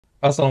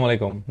আসসালামু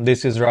আলাইকুম, this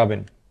is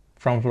Robin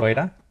from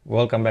Florida.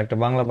 Welcome back to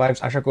Bangla vibes.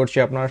 আশা করছি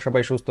আপনারা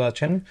সবাই সুস্থ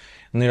আছেন,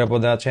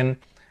 নিরাপদে আছেন।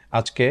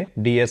 আজকে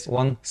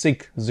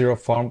DS-160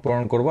 ফর্ম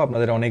পূরণ করব।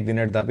 আপনাদের অনেক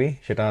দিনের দাবি,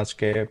 সেটা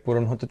আজকে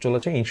পূরণ হতে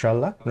চলেছে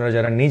ইনশাল্লাহ। আপনারা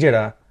যারা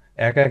নিজেরা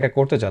একা একা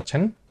করতে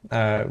চাচ্ছেন, আহ,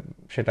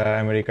 সেটা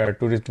আমেরিকার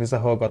ট্যুরিস্ট ভিসা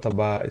হোক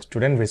অথবা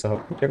স্টুডেন্ট ভিসা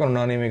হোক, যে কোনো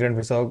নন ইমিগ্রেন্ট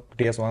ভিসা হোক,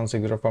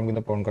 DS-160 ফর্ম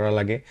কিন্তু পূরণ করা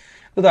লাগে।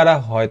 তো তারা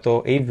হয়তো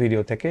এই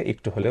ভিডিও থেকে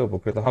একটু হলেও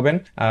উপকৃত হবেন।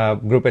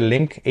 গ্রুপের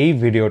লিংক এই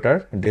ভিডিওটার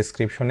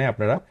ডেসক্রিপশনে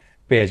আপনারা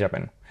পেয়ে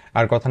যাবেন।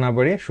 আর কথা না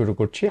বাড়িয়ে শুরু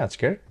করছি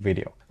আজকের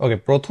ভিডিও। ওকে,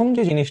 প্রথম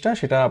যে জিনিসটা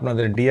সেটা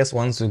আপনাদের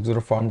DS-160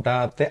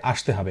 ফর্মটাতে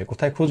আসতে হবে।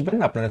 কোথায় খুঁজবেন?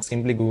 আপনারা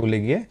সিম্পলি গুগলে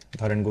গিয়ে,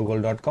 ধরেন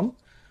google.com,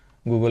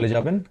 গুগলে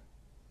যাবেন,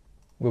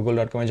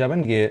 google.com-এ যাবেন,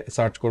 গিয়ে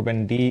সার্চ করবেন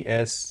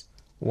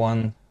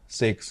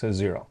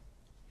DS-160।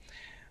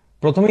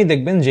 প্রথমেই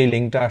দেখবেন যে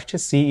লিঙ্কটা আসছে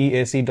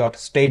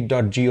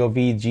ceac.state.gov,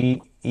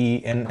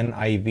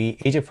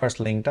 এই যে ফার্স্ট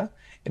লিঙ্কটা,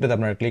 এটাতে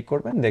আপনারা ক্লিক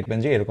করবেন, দেখবেন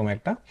যে এরকম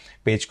একটা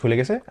পেজ খুলে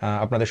গেছে।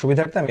 আপনাদের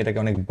সুবিধার্থে আমি এটাকে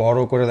অনেক বড়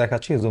করে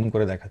দেখাচ্ছি, জুম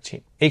করে দেখাচ্ছি।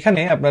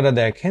 এখানে আপনারা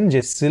দেখেন যে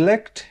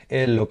select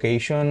A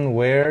location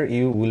wire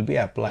you will be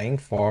applying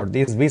for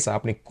this visa.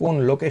 আপনি কোন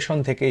লোকেশন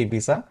থেকে এই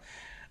ভিসা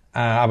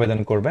আবেদন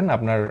করবেন।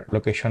 আপনার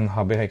লোকেশন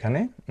হবে এখানে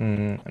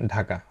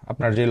ঢাকা।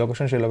 আপনার যে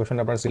লোকেশন, সেই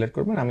লোকেশনটা আপনারা সিলেক্ট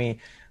করবেন। আমি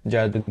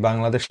যা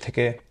বাংলাদেশ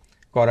থেকে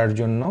করার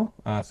জন্য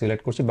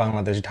সিলেক্ট করছি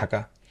Bangladesh,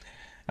 Dhaka.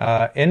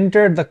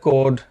 Enter the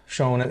code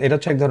শোন, এটা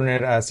হচ্ছে এক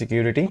ধরনের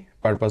সিকিউরিটি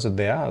পারপাসে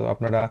দেয়া।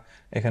 আপনারা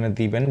এখানে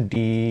দিবেন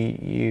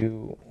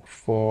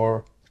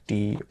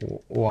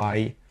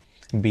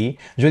DU4TYB।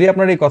 যদি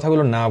আপনারা এই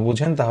কথাগুলো না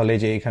বুঝেন, তাহলে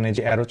যে এখানে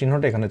যে অ্যারো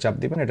চিহ্নটা, এখানে চাপ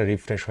দিবেন, এটা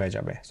রিফ্রেশ হয়ে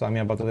যাবে। সো আমি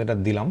আপাতত এটা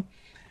দিলাম।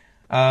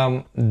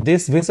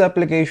 This visa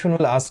application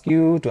will ask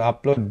you to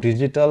upload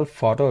digital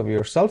photo of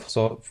yourself.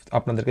 So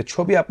আপনাদেরকে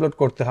ছবি আপলোড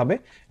করতে হবে,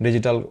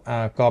 ডিজিটাল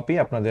কপি,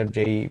 আপনাদের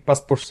যেই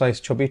পাসপোর্ট সাইজ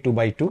ছবি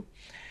 2x2,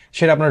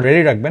 সেটা আপনারা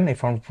রেডি রাখবেন এই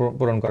ফর্ম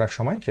পূরণ করার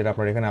সময়। সেটা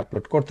আপনারা এখানে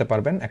আপলোড করতে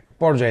পারবেন এক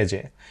পর্যায়ে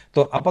যেয়ে। তো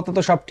আপাতত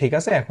সব ঠিক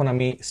আছে। এখন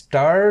আমি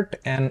স্টার্ট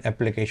অ্যান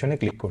অ্যাপ্লিকেশনে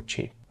ক্লিক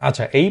করছি।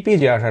 আচ্ছা, এই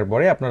পেজে আসার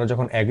পরে আপনারা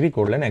যখন অ্যাগ্রি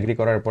করলেন, অ্যাগ্রি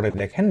করার পরে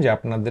দেখেন যে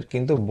আপনাদের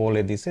কিন্তু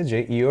বলে দিছে যে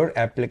your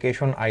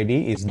application ID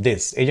is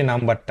this. এই যে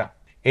নাম্বারটা,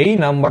 এই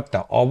নাম্বারটা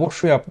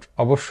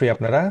অবশ্যই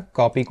আপনারা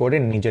কপি করে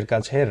নিজের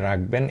কাছে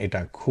রাখবেন।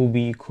 এটা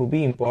খুবই খুবই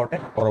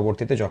ইম্পর্টেন্ট।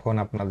 পরবর্তীতে যখন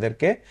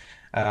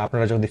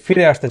আপনারা যদি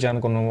ফিরে আসতে চান,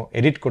 কোনো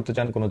এডিট করতে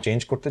চান, কোনো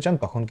চেঞ্জ করতে চান,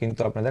 তখন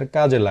কিন্তু আপনাদের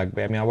কাজে লাগবে।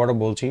 আমি আবারও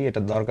বলছি,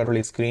 এটা দরকার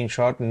হলে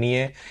স্ক্রিনশট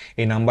নিয়ে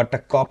এই নাম্বারটা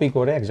কপি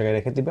করে এক জায়গায়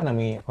রেখে দিবেন।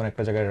 আমি এখন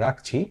একটা জায়গায়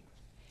রাখছি,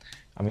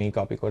 আমি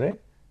কপি করে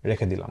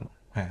রেখে দিলাম।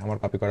 হ্যাঁ, আমার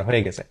কপি করা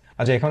হয়ে গেছে।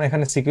 আচ্ছা, এখন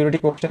এখানে সিকিউরিটি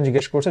কোশ্চেন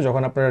জিজ্ঞেস করছে।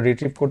 যখন আপনারা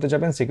রিট্রিভ করতে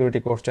যাবেন, সিকিউরিটি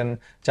কোশ্চেন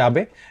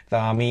চাবে। তা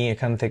আমি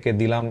এখান থেকে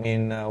দিলাম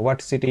in what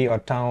city or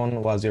town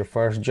was your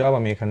first job.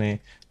 আমি এখানে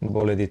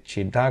বলে দিচ্ছি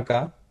ঢাকা।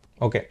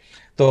 ওকে,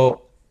 তো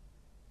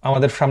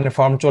আমাদের সামনে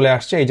ফর্ম চলে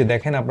আসছে। এই যে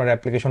দেখেন, আপনার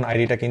অ্যাপ্লিকেশন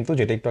আইডিটা কিন্তু,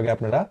 যেটা একটু আগে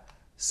আপনারা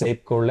সেভ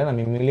করলেন,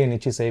 আমি মিলিয়ে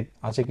নিচ্ছি সেভ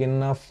আছে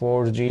কিনা।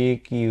 4G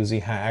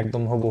হ্যাঁ,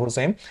 একদম হুবহু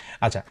সেম।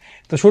 আচ্ছা,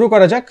 তো শুরু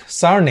করা যাক।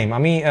 সারনেম,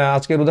 আমি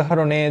আজকের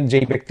উদাহরণে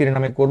যেই ব্যক্তির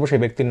নামে করব, সেই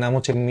ব্যক্তির নাম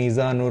হচ্ছে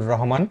মিজানুর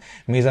রহমান।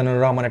 মিজানুর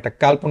রহমান একটা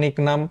কাল্পনিক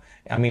নাম।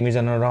 আমি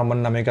মিজানুর রহমান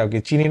নামে কাউকে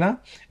চিনি না।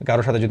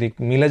 কারোর সাথে যদি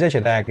মিলে যায়,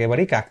 সেটা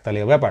একেবারেই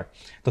কাকতালীয় ব্যাপার।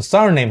 তো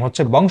সারনেম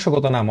হচ্ছে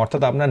বংশগত নাম,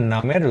 অর্থাৎ আপনার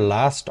নামের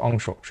লাস্ট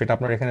অংশ, সেটা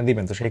আপনার এখানে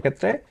দিবেন। তো সেই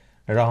ক্ষেত্রে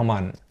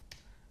রহমান,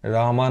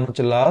 রহমান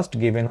হচ্ছে লাস্ট,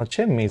 গিভেন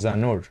হচ্ছে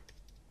মিজানুর।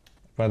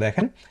 আপনারা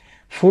দেখেন,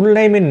 full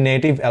name in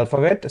native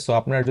alphabet. So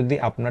আপনার যদি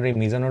আপনার এই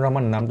মিজানুর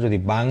রহমান নামটা যদি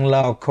বাংলা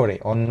অক্ষরে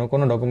অন্য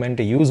কোনো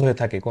ডকুমেন্টে ইউজ হয়ে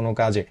থাকে কোনো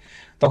কাজে,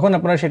 তখন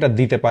আপনারা সেটা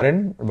দিতে পারেন,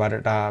 বাট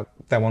এটা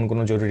তেমন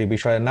কোনো জরুরি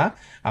বিষয় না।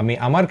 আমি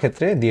আমার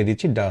ক্ষেত্রে দিয়ে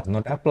দিচ্ছি does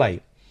not apply.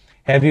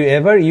 Have you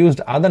ever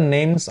used other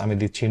names? আমি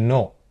দিচ্ছি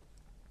no.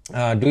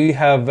 Do you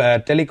have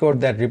টেলিকোড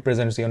that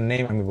represents your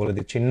name? আমি বলে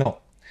দিচ্ছি নো।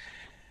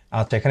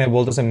 আচ্ছা, এখানে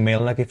বলতেছে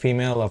মেল নাকি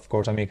ফিমেল।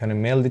 অফকোর্স আমি এখানে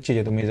মেল দিচ্ছি,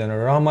 যেহেতু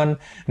মিজানুর রহমান।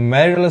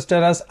 ম্যারিটাল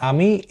স্ট্যাটাস,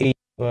 আমি এই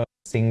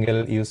সিঙ্গেল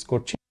ইউজ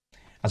করছি।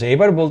 আচ্ছা,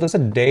 এবার বলতেছে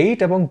ডেট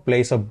এবং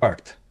প্লেস অফ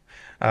বার্থ,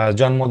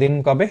 জন্মদিন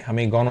কবে।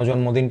 আমি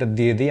গণজন্মদিনটা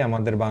দিয়ে দিই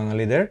আমাদের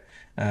বাঙালিদের,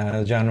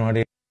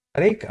 জানুয়ারি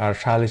তারিখ, আর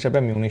সাল হিসাবে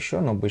আমি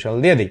 1990 সাল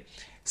দিয়ে দিই।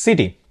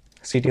 সিটি,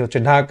 সিটি হচ্ছে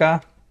ঢাকা।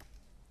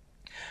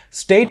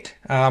 স্টেট,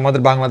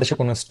 আমাদের বাংলাদেশে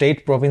কোনো স্টেট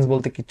প্রভিন্স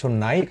বলতে কিছু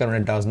নাই, কারণ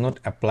it does not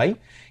apply.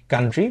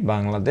 Country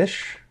Bangladesh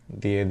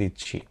দিয়ে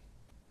দিচ্ছি।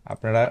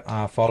 আপনারা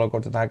ফলো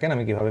করতে থাকেন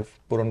আমি কিভাবে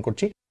পূরণ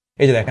করছি।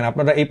 এই যে দেখেন,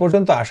 আপনারা এই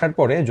পর্যন্ত আসার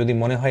পরে যদি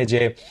মনে হয়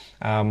যে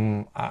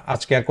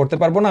আজকে আর করতে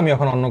পারবো না, আমি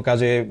এখন অন্য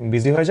কাজে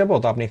বিজি হয়ে যাব,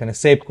 তো আপনি এখানে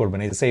সেভ করবেন।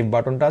 এই যে সেভ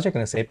বাটনটা আছে,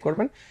 এখানে সেভ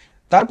করবেন।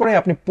 তারপরে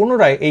আপনি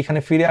পুনরায় এইখানে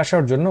ফিরে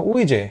আসার জন্য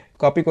ওই যে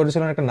কপি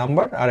করেছিলেন একটা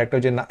নাম্বার আর একটা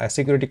যে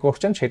সিকিউরিটি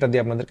কোশ্চেন, সেটা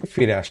দিয়ে আপনাদেরকে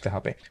ফিরে আসতে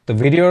হবে। তো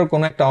ভিডিওর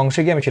কোনো একটা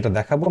অংশে গিয়ে আমি সেটা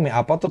দেখাবো। আমি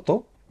আপাতত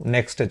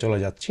নেক্সটে চলে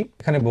যাচ্ছি।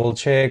 এখানে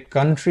বলছে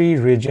কান্ট্রি,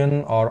 রিজন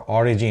অর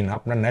অরিজিন,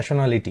 আপনার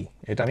ন্যাশনালিটি,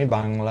 এটা আমি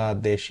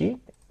বাংলাদেশি,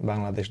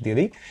 বাংলাদেশ দিয়ে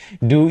দিই।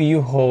 Do you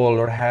hold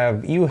or have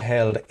you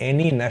held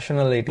any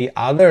nationality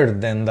other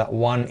then the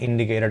one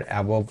indicated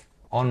above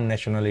on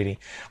nationality,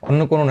 অন্য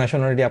কোনো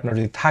ন্যাশনালিটি আপনার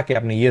যদি থাকে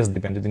আপনি ইয়েস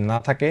দিবেন, যদি না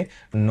থাকে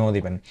নো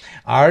দিবেন।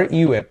 Are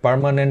U a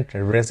permanent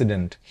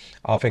resident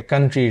of a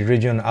country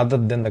reason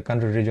other then the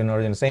country reason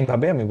origin, same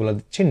ভাবে আমি বলে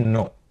দিচ্ছি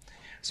no.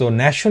 So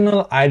national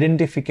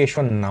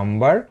identification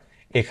number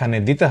এখানে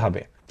দিতে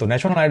হবে। তো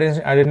ন্যাশনাল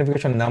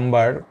আইডেন্টিফিকেশন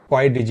নাম্বার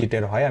কয়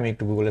ডিজিটের হয় আমি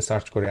একটু গুগলে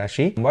সার্চ করে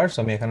আসি। নাম্বার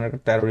আমি এখানে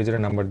 13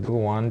 ডিজিটের নাম্বার দেবো,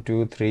 1 2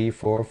 3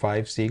 4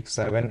 5 6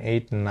 7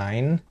 8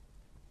 9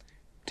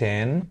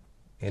 10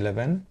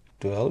 11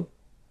 12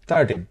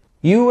 13।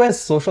 ইউএস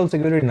সোশ্যাল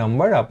সিকিউরিটি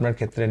নাম্বার আপনার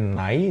ক্ষেত্রে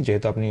নাই,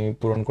 যেহেতু আপনি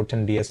পূরণ করছেন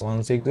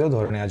DS-160,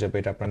 ধরে নেওয়া যাবে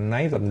এটা আপনার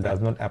নাই, তো আপনি ডাজ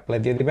নট অ্যাপ্লাই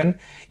দিয়ে দিবেন।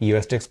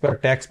 ইউএস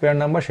ট্যাক্স পেয়ার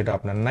নাম্বার সেটা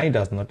আপনার নাই,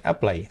 does not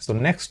apply. So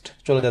next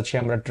চলে যাচ্ছি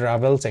আমরা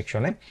ট্রাভেল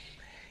সেকশনে।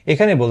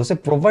 এখানে বলতেছে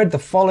provide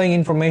the following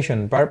information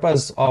purpose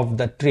of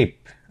the trip.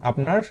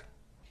 আপনার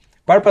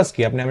পারপাস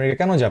কি, আপনি আমেরিকা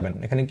কেন যাবেন,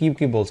 এখানে কি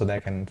কি বলছে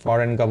দেখেন,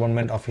 ফরেন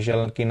গভর্নমেন্ট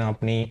অফিসিয়াল কিনা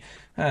আপনি,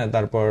 হ্যাঁ,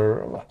 তারপর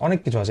অনেক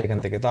কিছু আছে এখান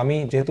থেকে। তো আমি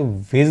যেহেতু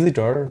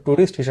ভিজিটর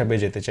ট্যুরিস্ট হিসাবে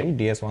যেতে চাই,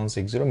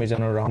 DS-160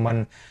 মিজানুর রহমান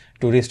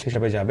ট্যুরিস্ট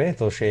হিসাবে যাবে,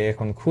 তো সে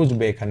এখন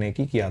খুঁজবে এখানে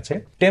কি কি আছে।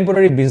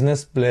 টেম্পোরারি বিজনেস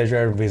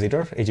প্লেজার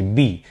ভিজিটর, এই যে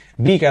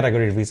বি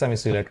ক্যাটাগরির ভিসা আমি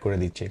সিলেক্ট করে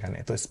দিচ্ছি এখানে।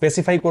 তো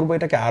স্পেসিফাই করবো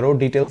এটাকে আরো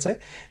ডিটেলসে।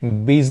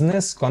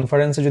 বিজনেস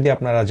কনফারেন্সে যদি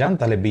আপনারা যান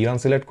তাহলে B1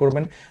 সিলেক্ট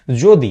করবেন,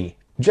 যদি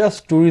জাস্ট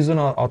ট্যুরিজম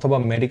অথবা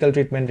মেডিকেল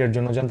ট্রিটমেন্টের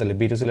জন্য যান তাহলে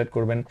B2 সিলেক্ট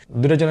করবেন,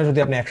 দুটোর জন্য যদি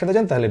আপনি একসাথে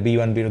যান তাহলে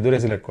B1 B2 দুটো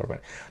সিলেক্ট করবেন।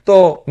 তো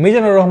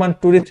মিজানুর রহমান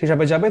ট্যুরিস্ট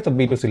হিসাবে যাবে, তো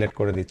B2 সিলেক্ট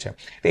করে দিচ্ছে।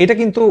 তো এটা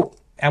কিন্তু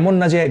এমন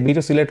না যে B2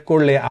 সিলেক্ট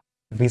করলে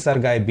ভিসার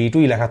গায়ে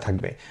B2ই লেখা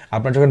থাকবে।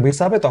 আপনার যখন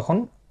ভিসা হবে তখন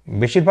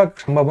বেশিরভাগ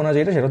সম্ভাবনা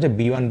যেটা সেটা হচ্ছে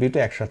B1 B2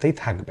 একসাথেই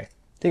থাকবে।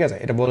 ঠিক আছে,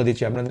 এটা বলে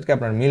দিচ্ছি আপনাদেরকে,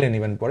 আপনারা মিলে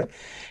নেবেন পরে।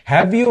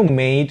 Have you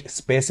made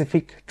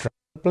specific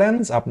travel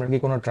plans, আপনার কি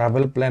কোনো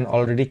ট্রাভেল প্ল্যান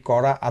অলরেডি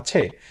করা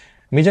আছে?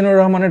 মিজানুর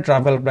রহমানের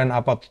ট্রাভেল প্ল্যান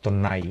আপাতত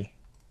নাই,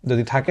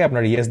 যদি থাকে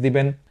আপনার ইয়েস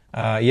দিবেন।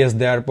 ইয়েস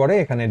দেওয়ার পরে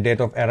এখানে ডেট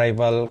অফ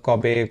অ্যারাইভাল,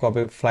 কবে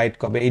কবে ফ্লাইট,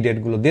 কবে, এই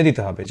ডেটগুলো দিয়ে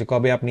দিতে হবে যে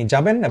কবে আপনি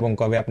যাবেন এবং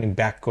কবে আপনি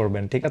ব্যাক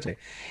করবেন। ঠিক আছে,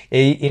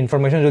 এই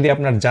ইনফরমেশন যদি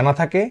আপনার জানা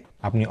থাকে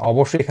আপনি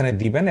অবশ্যই এখানে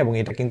দিবেন, এবং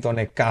এটা কিন্তু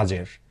অনেক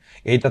কাজের।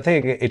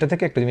 এটা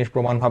থেকে একটা জিনিস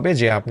প্রমাণ হবে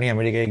যে আপনি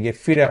আমেরিকায় গিয়ে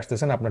ফিরে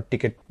আসতেছেন, আপনার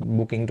টিকিট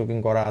বুকিং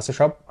করা আছে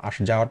সব,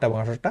 যাওয়াটা এবং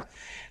আসাটা।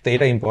 তো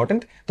এটা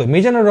ইম্পর্টেন্ট। তো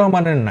মিজানুর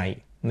রহমানের নাই,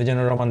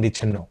 মিজানুর রহমান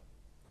দিচ্ছেন নো।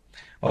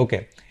 ওকে,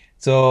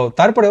 তো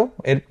তারপরেও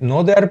এর নো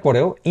দেওয়ার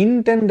পরেও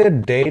ইনটেন্ডেড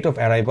ডেট অফ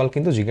অ্যারাইভাল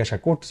কিন্তু জিজ্ঞাসা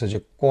করতেছে যে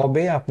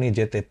কবে আপনি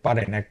যেতে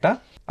পারেন, একটা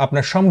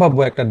আপনার সম্ভাব্য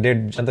একটা ডেট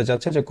জানতে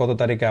চাচ্ছে যে কত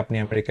তারিখে আপনি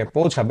আমেরিকায়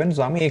পৌঁছাবেন।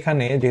 তো আমি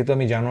এখানে যেহেতু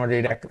আমি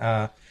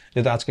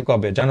যেহেতু আজকে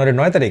কবে, জানুয়ারি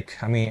 9 তারিখ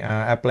আমি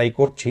অ্যাপ্লাই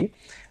করছি,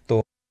 তো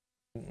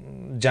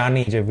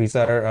জানি যে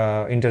ভিসার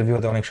ইন্টারভিউ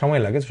হতে অনেক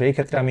সময় লাগে, তো সেই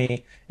ক্ষেত্রে আমি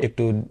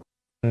একটু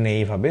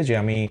নেই ভাবে যে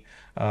আমি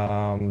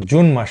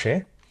জুন মাসে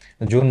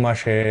জুন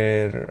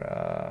মাসের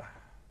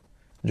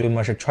জুন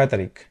মাসের 6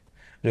 তারিখ,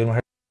 জুন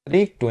মাসের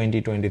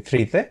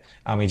 2023-তে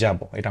আমি যাব,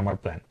 এটা আমার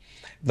প্ল্যান।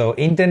 তো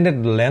ইন্টেন্ডেড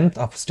লেন্থ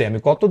অফ স্টে, আমি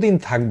কতদিন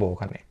থাকবো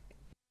ওখানে,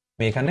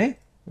 আমি এখানে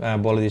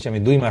বলে দিচ্ছি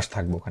আমি 2 মাস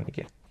থাকবো ওখানে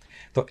গিয়ে।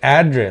 তো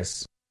address,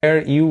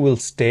 where you will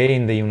stay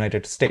in the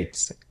United States,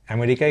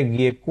 আমেরিকায়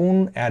গিয়ে কোন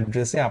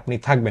অ্যাড্রেসে আপনি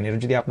থাকবেন, এটা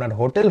যদি আপনার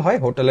হোটেল হয়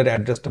হোটেলের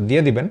অ্যাড্রেসটা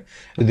দিয়ে দিবেন,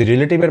 যদি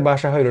রিলেটিভের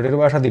বাসা হয়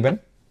রিলেটিভের বাসা দিবেন,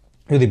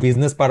 যদি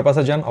বিজনেস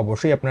পারপাসে যান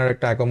অবশ্যই আপনার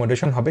একটা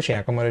অ্যাকোমোডেশন হবে, সেই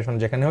অ্যাকোমোডেশন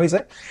যেখানে হয়েছে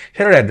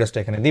সেটার অ্যাড্রেসটা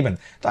এখানে দিবেন।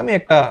 তো আমি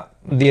একটা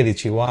দিয়ে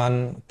দিচ্ছি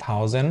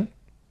 1000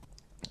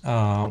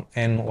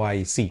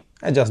 NYC,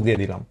 জাস্ট দিয়ে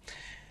দিলাম।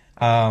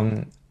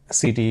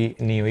 City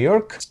new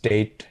York,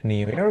 state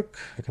new York,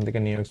 এখান থেকে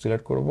নিউ ইয়র্ক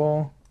সিলেক্ট করবো।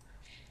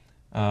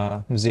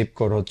 জিপ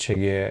কোড হচ্ছে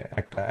গিয়ে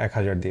একটা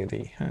 1000 দিয়ে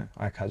দিই, হ্যাঁ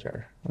 1000,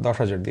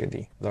 10,000 দিয়ে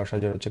দিই,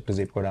 10,000 হচ্ছে একটা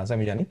জিপ কোড আছে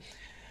আমি জানি।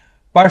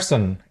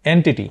 Person,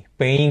 entity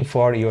paying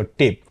for your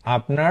trip,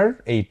 আপনার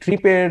এই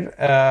ট্রিপের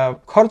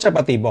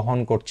খরচাপাতি বহন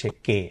করছে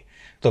কে?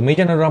 তো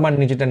মিজানুর রহমান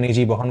নিজেটা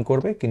নিজেই বহন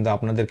করবে, কিন্তু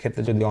আপনাদের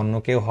ক্ষেত্রে যদি অন্য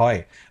কেউ হয়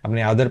আপনি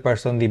আদার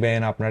পার্সন দিবেন,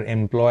 আপনার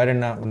এমপ্লয়ারের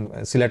নাম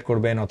সিলেক্ট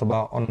করবেন, অথবা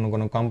অন্য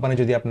কোনো কোম্পানি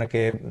যদি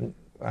আপনাকে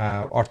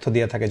অর্থ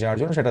দিয়ে থাকে যাওয়ার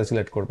জন্য সেটা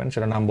সিলেক্ট করবেন,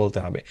 সেটা নাম বলতে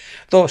হবে।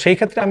 তো সেই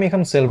ক্ষেত্রে আমি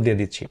এখন সেলফ দিয়ে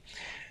দিচ্ছি।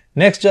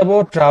 নেক্সট যাব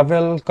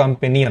ট্রাভেল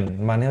কম্পেনিয়ন,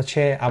 মানে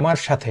হচ্ছে আমার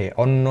সাথে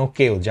অন্য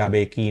কেউ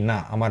যাবে কি না,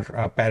 আমার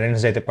প্যারেন্টস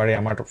যেতে পারে,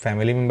 আমার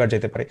ফ্যামিলি মেম্বার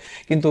যেতে পারে,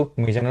 কিন্তু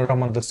মিজানুর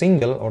রহমান তো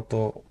সিঙ্গেল, ওর তো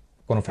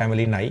কোনো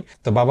ফ্যামিলি নাই,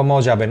 তো বাবা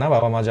মাও যাবে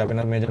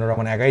না, মিজানুর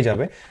রহমান একাই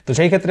যাবে। তো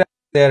সেই ক্ষেত্রে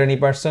there any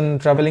person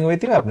travelling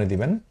with you, আপনি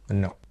দিবেন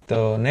নো। তো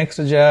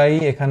নেক্সট যাই,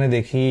 এখানে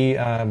দেখি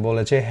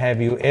বলেছে have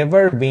you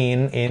ever been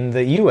in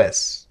the US,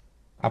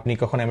 আপনি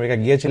কখন আমেরিকা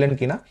গিয়েছিলেন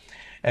কিনা?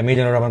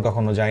 মিজানুর রহমান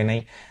কখনো যায় নাই।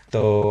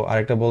 তো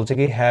আরেকটা বলছে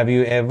কি have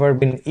you ever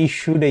been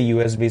issued a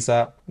US visa,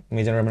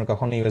 Mizanur Rahman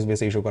কখনো ইউএস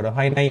ভিসা ইস্যু করা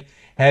হয় নাই।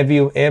 Have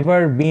you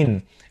ever been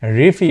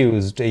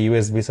refused a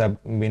US visa,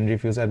 bin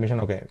refuse admission,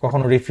 ওকে,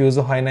 কখনো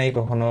রিফিউজও হয় নাই,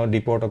 কখনো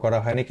ডিপোর্টও করা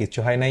হয় নাই, কিচ্ছু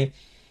হয় নাই।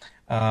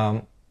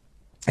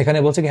 এখানে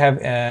বলছে কি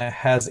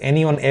has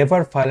anyone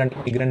ever file an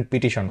immigrant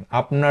petition,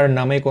 আপনার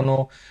নামে কোনো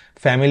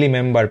ফ্যামিলি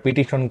মেম্বার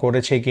পিটিশন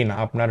করেছে কিনা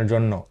আপনার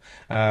জন্য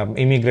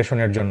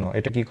ইমিগ্রেশনের জন্য,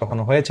 এটা কি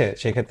কখনো হয়েছে?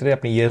 সেক্ষেত্রে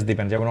আপনি ইয়েস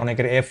দিবেন। যেমন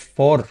অনেকের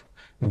F4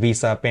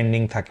 ভিসা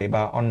পেন্ডিং থাকে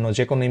বা অন্য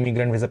যে কোনো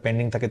ইমিগ্রেন্ট ভিসা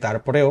পেন্ডিং থাকে,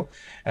 তারপরেও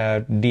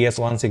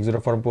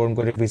DS-1604 পূরণ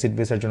করে ভিজিট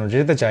ভিসার জন্য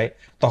যেতে চায়,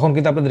 তখন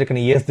কিন্তু আপনাদের এখানে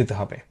ইয়েস দিতে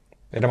হবে।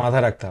 এটা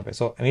মাথায় রাখতে হবে।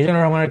 সো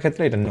মিজানুর রহমানের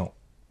ক্ষেত্রে এটা নো।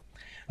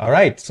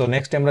 অলরাইট, সো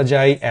নেক্সট আমরা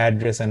যাই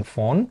address and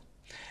phone.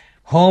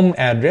 Home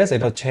address,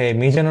 এটা হচ্ছে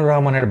মিজানুর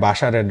রহমানের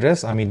বাসার অ্যাড্রেস।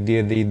 আমি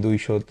দিয়ে দিই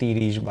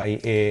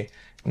 230/A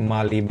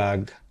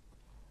মালিবাগ।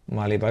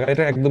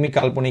 এটা একদমই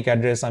কাল্পনিক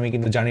অ্যাড্রেস, আমি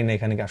কিন্তু জানি না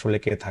এখানে আসলে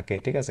কে থাকে,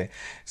 ঠিক আছে।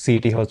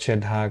 সিটি হচ্ছে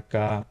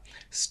ঢাকা,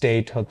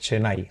 স্টেট হচ্ছে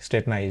নাই,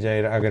 স্টেট নাই, যে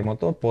এর আগের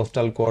মতো।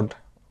 পোস্টাল কোড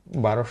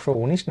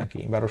 1219 নাকি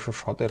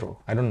 1217,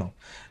 আই ডোন্ট নো,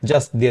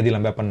 জাস্ট দিয়ে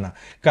দিলাম, ব্যাপার না।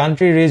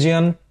 কান্ট্রি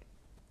রিজিয়ন,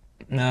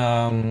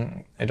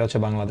 এটা হচ্ছে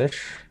বাংলাদেশ।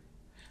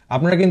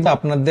 আপনারা কিন্তু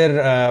আপনাদের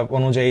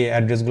অনুযায়ী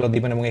অ্যাড্রেসগুলো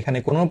দিবেন এবং এখানে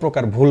কোনো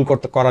প্রকার ভুল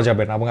করা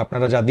যাবে না, এবং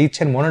আপনারা যা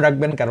দিচ্ছেন মনে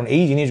রাখবেন, কারণ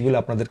এই জিনিসগুলো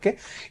আপনাদেরকে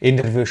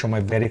ইন্টারভিউর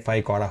সময় ভেরিফাই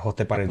করা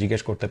হতে পারে,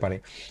 জিজ্ঞেস করতে পারে।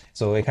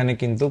 সো এখানে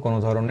কিন্তু কোনো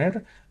ধরনের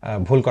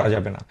ভুল করা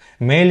যাবে না।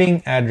 Mailing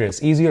address,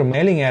 is your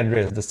mailing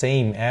address the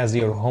same as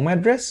your home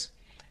address?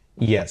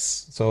 Yes.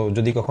 So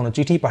যদি কখনো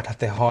চিঠি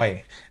পাঠাতে হয়,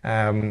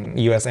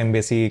 US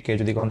এমবেসিকে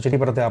যদি কখনো চিঠি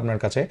পাঠাতে হয় আপনার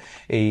কাছে,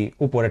 এই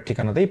উপরের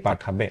ঠিকানাতেই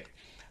পাঠাবে।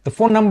 তো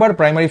phone number,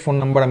 primary phone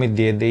number আমি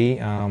দিয়ে দিই,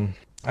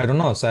 আই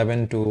ডোন্ট নো,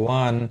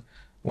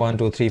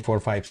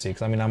 721123456।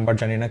 আমি নাম্বার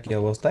জানি না কি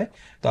অবস্থায়।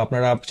 তো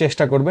আপনারা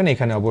চেষ্টা করবেন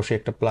এখানে অবশ্যই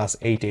একটা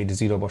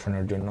 +880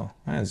 বসানোর জন্য,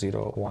 হ্যাঁ,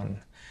 01।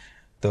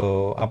 তো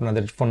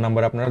আপনাদের ফোন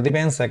নাম্বার আপনারা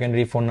দিবেন,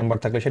 সেকেন্ডারি ফোন নাম্বার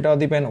থাকলে সেটাও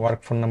দিবেন, ওয়ার্ক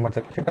ফোন নাম্বার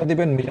থাকলে সেটাও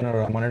দিবেন। মিজানুর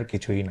রহমানের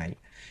কিছুই নাই।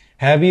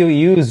 Have you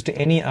used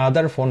any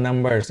other phone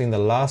numbers in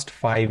the last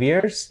 5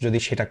 years? যদি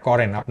সেটা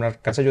করেন, আপনার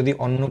কাছে যদি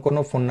অন্য কোনো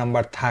ফোন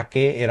নাম্বার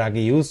থাকে এর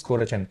আগে ইউজ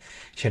করেছেন,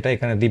 সেটা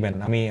এখানে দিবেন।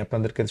 আমি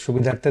আপনাদেরকে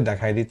সুবিধার্থে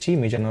দেখাই দিচ্ছি।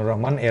 মিজানুর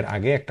রহমান এর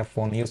আগে একটা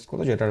ফোন ইউজ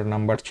করতো যেটার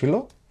নাম্বার ছিল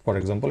ফর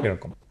এক্সাম্পল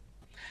এরকম,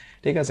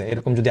 ঠিক আছে।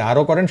 এরকম যদি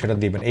আরো করেন সেটা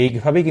দিবেন।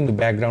 এইভাবেই কিন্তু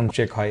ব্যাকগ্রাউন্ড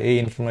চেক হয় এই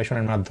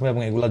ইনফরমেশনের মাধ্যমে,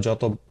 এবং এগুলো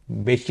যত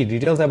বেশি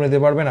ডিটেলস আপনি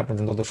দিতে পারবেন আপনার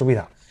জন্য তত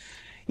সুবিধা।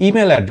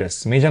 ইমেল অ্যাড্রেস,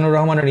 মিজানুর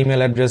রহমানের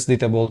ইমেল অ্যাড্রেস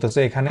দিতে বলতেছে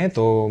এখানে।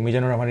 তো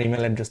মিজানুর রহমানের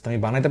ইমেল অ্যাড্রেস তো আমি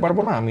বানাতে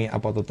পারবো না, আমি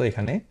আপাতত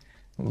এখানে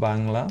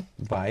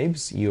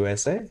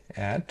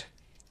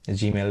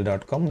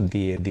banglavibes@gmail.com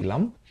দিয়ে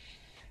দিলাম।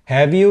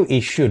 Have you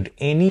issued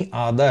any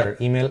other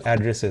email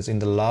addresses in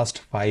the last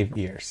 5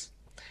 years?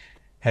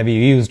 Have you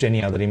used any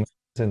other email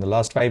in the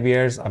last 5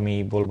 years? আমি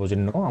বলবো যে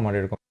নো, আমার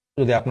এরকম।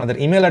 যদি আপনাদের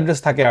ইমেল অ্যাড্রেস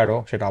থাকে আরো,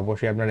 সেটা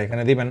অবশ্যই আপনারা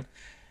এখানে দিবেন।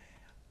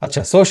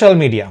 আচ্ছা, social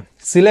media,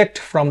 select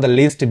from the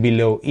list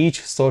below each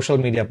social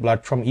media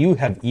platform you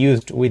have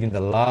used within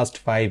the last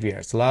 5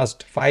 years। Last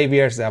 5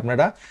 years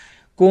আপনারা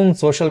কোন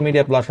সোশ্যাল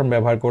মিডিয়া প্ল্যাটফর্ম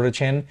ব্যবহার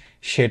করেছেন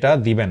সেটা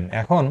দিবেন।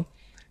 এখন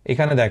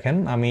এখানে দেখেন,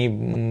 আমি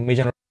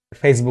মিজানুর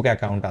ফেসবুক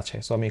অ্যাকাউন্ট আছে,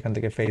 সো আমি এখান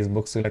থেকে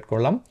ফেসবুক সিলেক্ট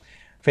করলাম।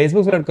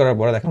 ফেসবুক সিলেক্ট করার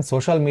পরে দেখেন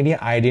সোশ্যাল মিডিয়া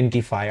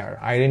আইডেন্টিফায়ার।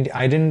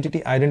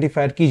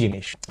 আইডেন্টিফায়ার কি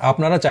জিনিস?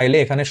 আপনারা চাইলে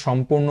এখানে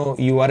সম্পূর্ণ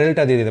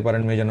ইউআরএলটা দিয়ে দিতে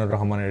পারেন মিজানুর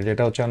রহমানের,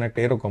 যেটা হচ্ছে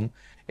অনেকটা এরকম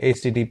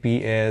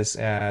https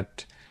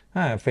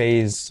হ্যাঁ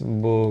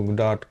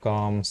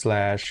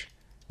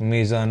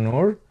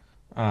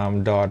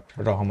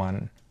facebook.com/mizanur.rahman,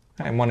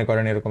 হ্যাঁ, মনে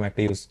করেন এরকম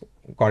একটা ইউজ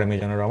করে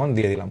মিজানুর রহমান,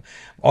 দিয়ে দিলাম।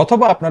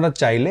 অথবা আপনারা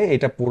চাইলে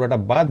এটা পুরোটা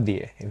বাদ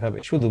দিয়ে এভাবে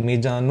শুধু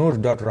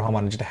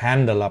mizanur.rahman, যেটা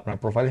হ্যান্ডেল আপনার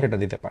প্রোফাইল, সেটা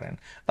দিতে পারেন।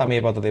 তো আমি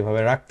আপাতত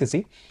এভাবে রাখতেছি।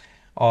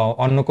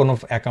 অন্য কোনো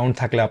অ্যাকাউন্ট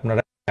থাকলে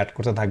আপনারা অ্যাড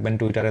করতে থাকবেন,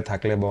 টুইটারে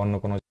থাকলে বা অন্য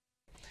কোনো।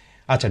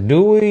 আচ্ছা,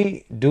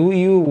 do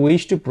you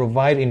wish to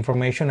provide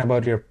information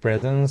about your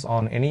presence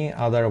on any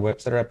other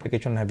website or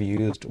application have you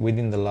used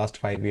within the last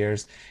 5 years?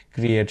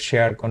 Create,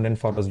 share content,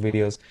 photos,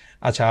 videos.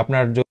 আচ্ছা,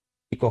 আপনার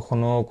যদি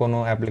কখনো কোনো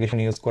অ্যাপ্লিকেশন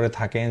ইউজ করে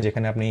থাকেন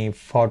যেখানে আপনি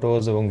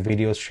ফটোজ এবং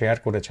ভিডিওস শেয়ার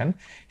করেছেন,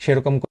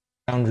 সেরকম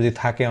অ্যাকাউন্ট যদি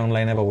থাকে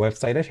অনলাইনে বা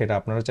ওয়েবসাইটে, সেটা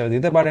আপনারা চাইলে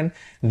দিতে পারেন।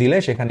 দিলে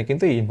সেখানে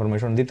কিন্তু এই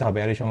ইনফরমেশন দিতে হবে।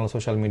 অ্যাডিশনাল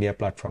সোশ্যাল মিডিয়া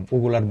প্ল্যাটফর্ম,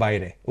 ওগুলার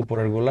বাইরে,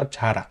 উপরেরগুলার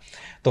ছাড়া।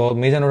 তো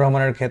মিজানুর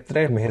রহমানের ক্ষেত্রে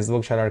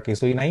ফেসবুক ছাড়া আর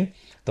কিছুই নাই,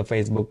 তো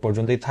ফেসবুক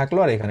পর্যন্তই থাকলো,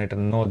 আর এখানে এটা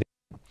নো।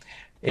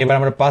 এবার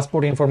আমরা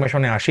পাসপোর্ট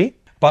ইনফরমেশনে আসি।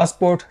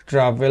 পাসপোর্ট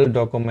ট্রাভেল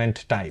ডকুমেন্ট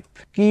টাইপ,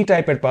 কি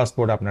টাইপের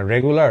পাসপোর্ট আপনার?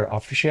 রেগুলার,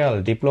 অফিসিয়াল,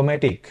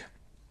 ডিপ্লোম্যাটিক,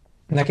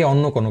 নাকি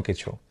অন্য কোনো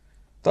কিছু?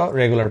 তো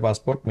রেগুলার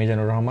পাসপোর্ট।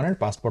 মিজানুর রহমানের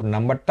পাসপোর্ট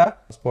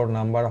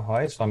নাম্বার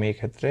হয়, সো আমি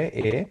এক্ষেত্রে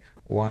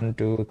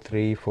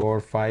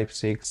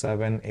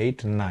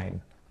A123456789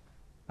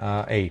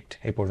 8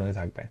 এই পর্যন্ত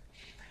থাকবে।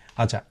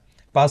 আচ্ছা,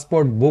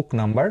 পাসপোর্ট বুক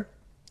নাম্বার,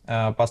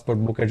 পাসপোর্ট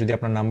বুকের যদি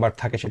আপনার নাম্বার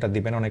থাকে সেটা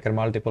দিবেন। অনেকের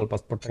মাল্টিপল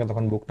পাসপোর্ট থাকে,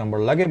 তখন বুক নাম্বার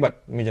লাগে, বাট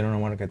মিজানুর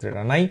রহমানের ক্ষেত্রে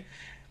এটা নাই।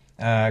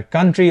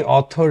 Country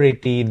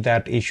authority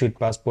that issued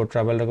passport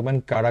travel document,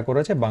 কারা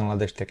করেছে?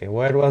 বাংলাদেশ থেকে।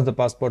 War was the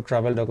passport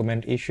travel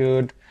document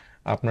issued?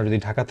 আপনার যদি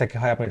ঢাকা থেকে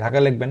হয় আপনি ঢাকা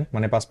লিখবেন,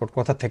 মানে পাসপোর্ট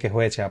কোথা থেকে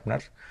হয়েছে আপনার।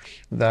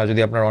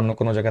 যদি আপনার অন্য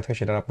কোনো জায়গা থেকে,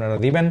 সেটা আপনারা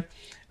দিবেন।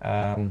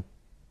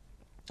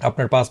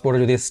 আপনার পাসপোর্টে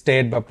যদি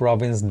স্টেট বা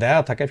প্রভিন্স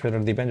দেয়া থাকে সেটা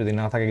দিবেন, যদি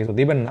না থাকে কিছু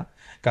দিবেন না।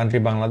 কান্ট্রি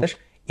বাংলাদেশ।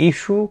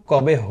 ইস্যু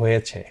কবে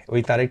হয়েছে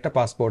ওই তারিখটা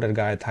পাসপোর্টের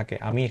গায়ে থাকে।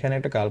 আমি এখানে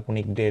একটা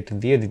কাল্পনিক ডেট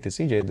দিয়ে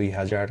দিতেছি যে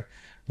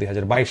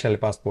 2022 সালে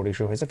পাসপোর্ট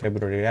ইস্যু হয়েছে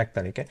ফেব্রুয়ারির 1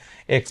 তারিখে।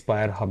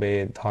 এক্সপায়ার হবে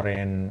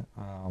ধরেন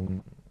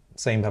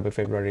সেম ভাবে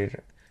ফেব্রুয়ারির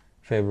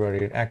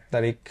 1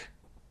 তারিখ,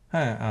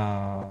 হ্যাঁ,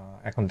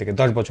 এখন থেকে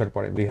 10 বছর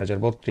পরে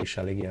 2032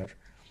 সালে গিয়ে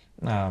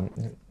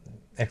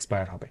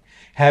এক্সপায়ার হবে।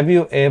 Have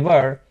you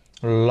ever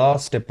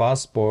lost a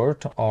passport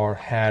or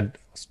had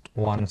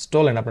one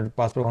stolen, আপনার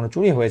পাসপোর্ট কখনো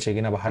চুরি হয়েছে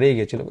কিনা বা হারিয়ে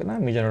গিয়েছিল কিনা,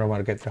 মিজানুর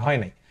রহমানের ক্ষেত্রে হয়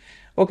নাই।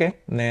 ওকে,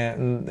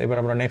 এবার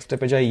আমরা নেক্সট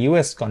স্টেপে যাই,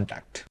 ইউএস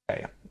কন্ট্যাক্ট।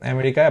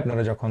 আমেরিকায়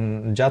আপনারা যখন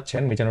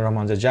যাচ্ছেন, মিজানুর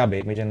রহমান যে যাবে,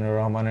 মিজানুর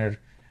রহমানের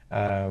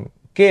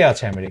কে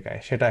আছে আমেরিকায়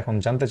সেটা এখন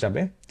জানতে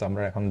চাবে। তো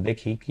আমরা এখন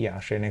দেখি কি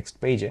আসে নেক্সট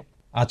পেজে।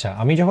 আচ্ছা,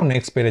 আমি যখন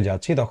নেক্সট পেজে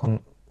যাচ্ছি তখন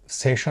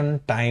সেশন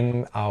টাইম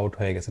আউট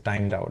হয়ে গেছে,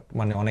 টাইমড আউট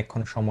মানে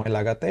অনেকক্ষণ সময়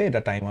লাগাতে এটা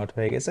টাইম আউট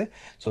হয়ে গেছে।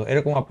 সো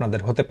এরকম আপনাদের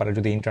হতে পারে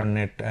যদি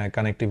ইন্টারনেট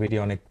কানেক্টিভিটি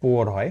অনেক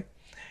পুয়ার হয়,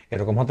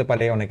 এরকম হতে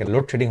পারে, অনেকের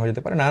লোডশেডিং হয়ে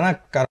যেতে পারে, নানা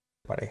কারণ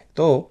হতে পারে।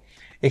 তো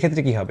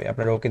এক্ষেত্রে কি হবে,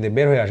 আপনারা ওকে দিয়ে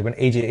বের হয়ে আসবেন,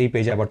 এই যে এই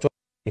পেজে আবার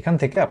এখান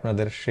থেকে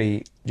আপনাদের সেই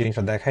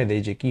জিনিসটা দেখায়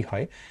দেয় যে কি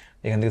হয়।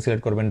 এখান থেকে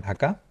সিলেক্ট করবেন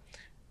ঢাকা,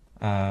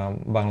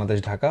 বাংলাদেশ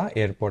ঢাকা,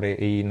 এরপরে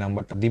এই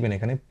নাম্বারটা দিবেন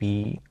এখানে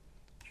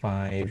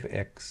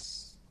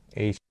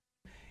P5XH,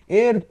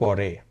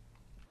 এরপরে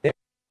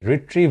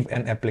রিট্রিভ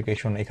অ্যান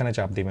অ্যাপ্লিকেশন এখানে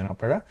চাপ দিবেন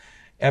আপনারা।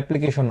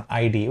 অ্যাপ্লিকেশন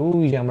আইডি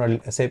ওই যে আমরা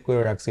সেভ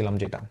করে রাখছিলাম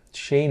যেটা,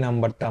 সেই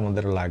নাম্বারটা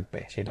আমাদের লাগবে,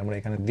 সেটা আমরা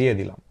এখানে দিয়ে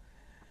দিলাম,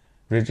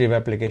 রিট্রিভ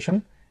অ্যাপ্লিকেশন।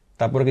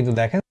 তারপরে কিন্তু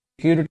দেখেন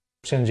সিকিউরিটি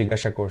কোশ্চেন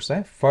জিজ্ঞাসা করছে,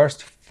 ফার্স্ট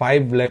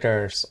 5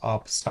 লেটার্স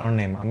অফ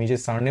সারনেম, আমি যে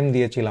সারনেম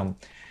দিয়েছিলাম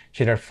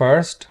সেটার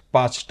ফার্স্ট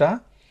 5টা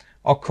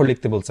অক্ষর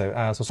লিখতে বলছে।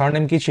 সো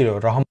সারনেম কি ছিল,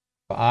 রহমান,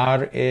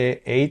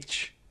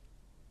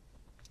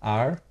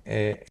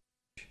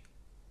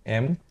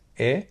 RAHRAMAN,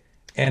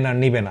 আর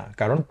নিবে না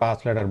কারণ 5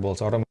 লেটার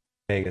বলছে,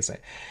 অটোমেটিক হয়ে গেছে।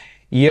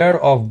 Year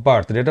of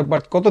birth, date of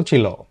birth কত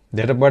ছিল,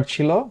 ডেট অফ বার্থ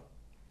ছিল,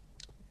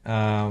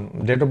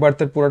 ডেট অফ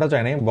বার্থের পুরোটা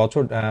চাই নাই,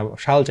 বছর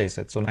সাল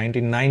চাইছে, সো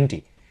 1990।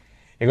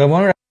 এগুলো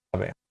মনে রাখতে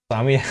হবে। তো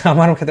আমি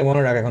আমার ক্ষেত্রে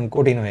মনে রাখা এখন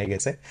কঠিন হয়ে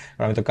গেছে,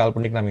 কারণ আমি তো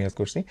কাল্পনিক নাম ইউজ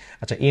করছি।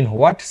 আচ্ছা, in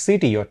what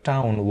city your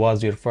town was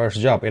your first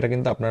job, এটা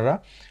কিন্তু আপনারা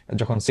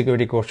যখন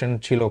সিকিউরিটি কোশ্চেন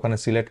ছিল ওখানে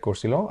সিলেক্ট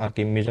করছিল আর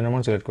কি, মিজোরাম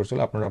সিলেক্ট করছিল,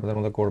 আপনারা আপনাদের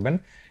মতো করবেন।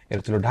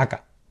 এটা ছিল ঢাকা,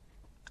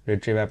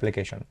 রিট্রিভ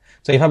অ্যাপ্লিকেশন।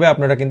 তো এইভাবে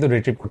আপনারা কিন্তু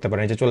রিট্রিভ করতে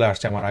পারেন। এই যে চলে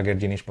আসছে আমার আগের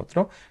জিনিসপত্র।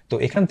 তো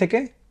এখান থেকে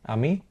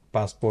আমি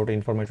পাসপোর্ট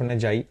ইনফরমেশনে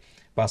যাই,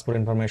 পাসপোর্ট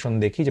ইনফরমেশন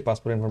দেখি যে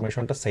পাসপোর্ট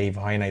ইনফরমেশনটা সেভ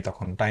হয় নাই,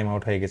 তখন টাইম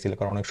আউট হয়ে গেছিল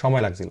কারণ অনেক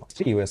সময় লাগছিল।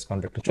 ইউএস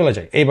কন্ট্যাক্টে চলে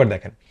যায়। এইবার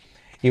দেখেন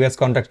ইউএস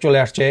কন্ট্যাক্ট চলে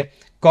আসছে,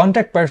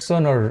 contact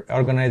person or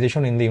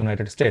organisation in the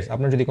United states.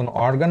 আপনার যদি কোনো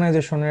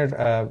অর্গানাইজেশনের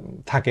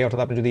থাকে,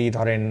 অর্থাৎ আপনি যদি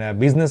ধরেন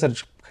বিজনেসের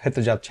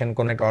ক্ষেত্রে যাচ্ছেন,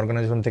 কোনো একটা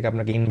অর্গানাইজেশন থেকে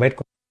আপনাকে ইনভাইট,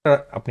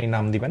 আপনি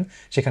নাম দিবেন,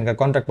 সেখানকার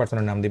কন্ট্যাক্ট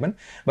পারসনের নাম দিবেন।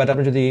 বাট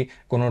আপনি যদি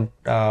কোনো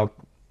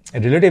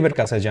রিলেটিভের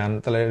কাছে যান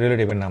তাহলে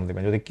রিলেটিভের নাম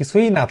দিবেন। যদি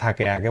কিছুই না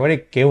থাকে, একেবারে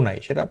কেউ নাই,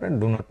 সেটা আপনি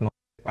ডু নট নো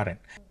পারেন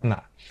না।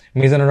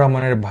 মিজানুর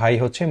রহমানের ভাই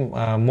হচ্ছে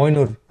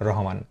মইনুর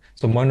রহমান,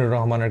 তো মইনুর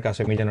রহমানের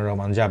কাছে মিজানুর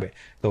রহমান যাবে।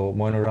 তো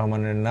মইনুর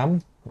রহমানের নাম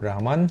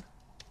রহমান,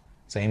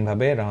 সেম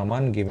ভাবে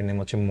রহমান, গিভেন নেম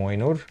হচ্ছে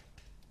মইনুর।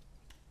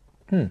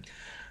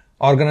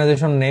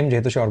 অর্গানাইজেশন নেম,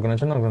 যেহেতু সে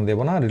অর্গানাইজেশন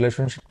দেবো না।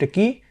 রিলেশনশিপটা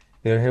কি,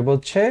 রিলেশনশিপ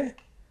হচ্ছে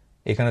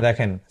এখানে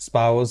দেখেন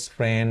spouse,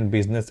 friend,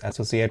 business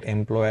associate,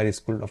 employer,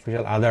 school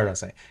official, আদার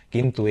আছে,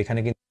 কিন্তু এখানে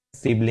কিন্তু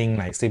সিবলিং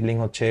নাই। সিবলিং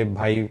হচ্ছে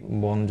ভাই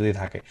বোন যদি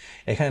থাকে,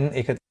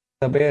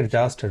 এক্ষেত্রে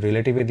জাস্ট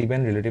রিলেটিভে দিবেন।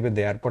 রিলেটিভে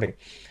দেওয়ার পরে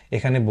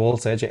এখানে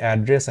বলছে যে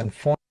address and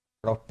phone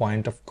off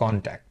point of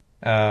contact.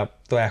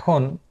 তো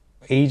এখন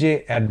এই যে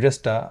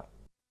অ্যাড্রেসটা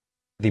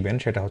দিবেন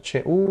সেটা হচ্ছে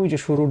ওই যে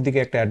শুরুর দিকে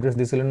একটা অ্যাড্রেস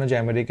দিয়েছিলেন না যে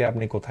আমেরিকা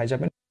আপনি কোথায়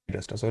যাবেন,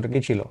 অ্যাড্রেসটা, সো এটা কি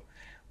ছিল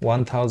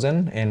 1000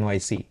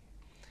 NYC,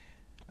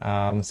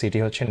 সিটি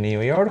হচ্ছে নিউ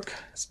ইয়র্ক,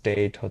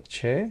 স্টেট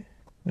হচ্ছে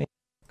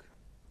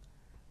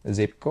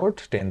জিপ কোড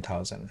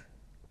 10,000,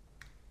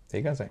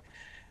 ঠিক আছে।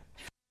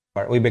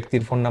 আর ওই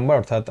ব্যক্তির ফোন নাম্বার,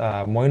 অর্থাৎ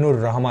মইনুর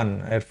রহমান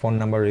এর ফোন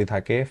নাম্বার যদি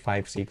থাকে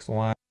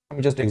 561,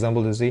 আমি জাস্ট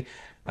এক্সাম্পল দিচ্ছি,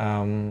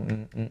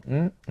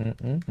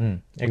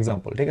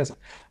 এক্সাম্পল, ঠিক আছে।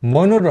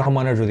 মইনুর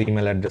রহমানের যদি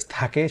ইমেল অ্যাড্রেস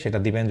থাকে সেটা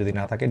দিবেন, যদি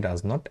না থাকে ডাজ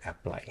নট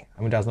অ্যাপ্লাই,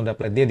 আমি ডাজ নট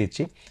অ্যাপ্লাই দিয়ে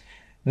দিচ্ছি।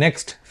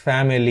 নেক্সট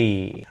ফ্যামিলি,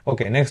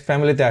 ওকে, নেক্সট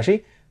ফ্যামিলিতে আসি।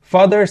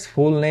 Father's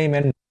full name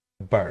and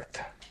birth,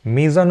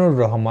 Mizanur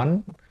Rahman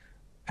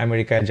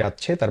আমেরিকায়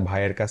যাচ্ছে তার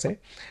ভাইয়ের কাছে,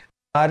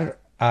 আর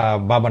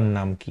বাবার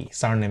নাম কি,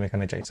 সারনেম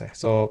এখানে চাইছে।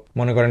 সো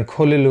মনে করেন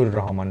খলিলুর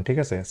রহমান, ঠিক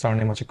আছে,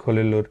 সারনেম হচ্ছে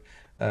খলিলুর,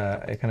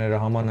 এখানে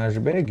রহমান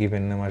আসবে,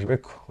 গিভেন নেম আসবে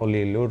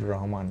Khalilur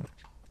Rahman,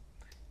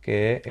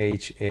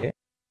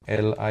 KHALILUR,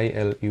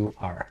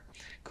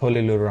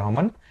 Khalilur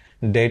Rahman.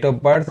 Date of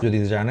birth যদি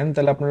জানেন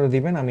তাহলে আপনারা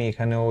দিবেন, আমি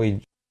এখানে ওই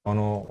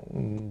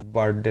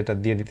বার্থডেটা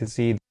দিয়ে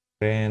দিতেছি,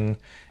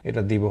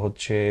 এটা দিব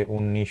হচ্ছে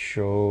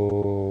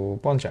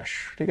 1950,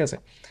 ঠিক আছে।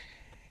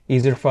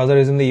 Is your father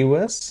is in the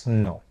US,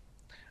 no.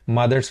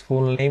 Mother's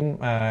full name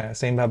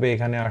same ভাবে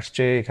এখানে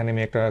আসছে, এখানে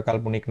আমি একটা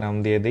কাল্পনিক নাম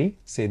দিয়ে দিই,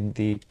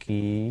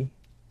 সিদ্দিকি,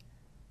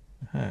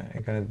 হ্যাঁ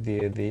এখানে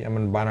দিয়ে দিই,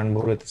 এমন বানান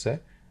ভুল হইতেছে,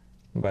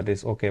 বাট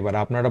ইস ওকে, বাট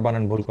আপনারা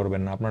বানান ভুল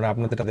করবেন না, আপনারা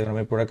আপনাদেরটা দেবেন,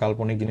 আমি পুরো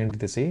কাল্পনিক জিনিস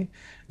দিতেছি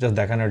জাস্ট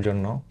দেখানোর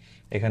জন্য।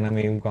 এখানে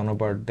আমি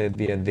গণবার্থডে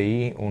দিয়ে দিই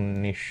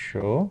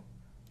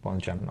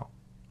 1955।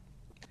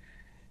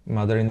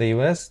 মাদার ইন দ্য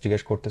ইউএস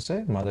জিজ্ঞেস করতেছে,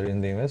 mother in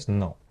the US,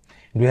 no.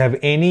 Do you have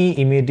any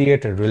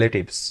immediate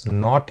relatives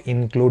not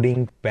including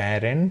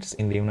parents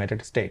in the United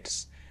States?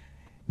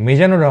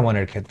 Mizanur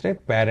রহমানের ক্ষেত্রে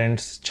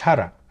প্যারেন্টস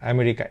ছাড়া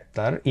আমেরিকায়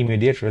তার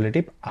ইমিডিয়েট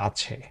রিলেটিভ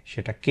আছে,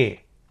 সেটা কে,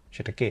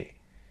 সেটা কে?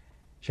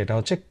 সেটা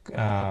হচ্ছে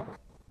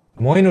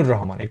মইনুর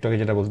রহমান, একটু আগে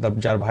যেটা বলতাম,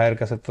 যার ভাইয়ের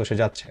কাছে তো সে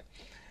যাচ্ছে।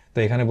 তো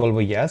এখানে বলবো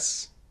ইয়াস,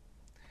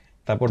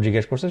 তারপর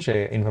জিজ্ঞেস করছে সে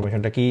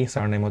ইনফরমেশনটা কি,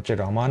 সারনেম হচ্ছে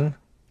রহমান,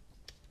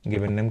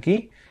 গিভেন নেম কি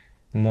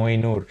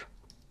মইনুর,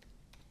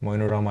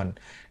 মইনুর রহমান।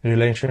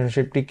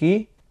 রিলেশনশিপটি কি,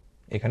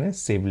 এখানে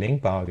সিবলিং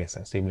পাওয়া গেছে,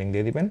 সিবলিং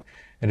দিয়ে দিবেন।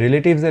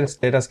 রিলেটিভস এর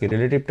স্ট্যাটাস কি,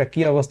 রিলেটিভটা কি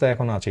অবস্থায়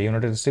এখন আছে,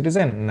 ইউনাইটেড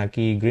সিটিজেন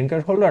নাকি গ্রিন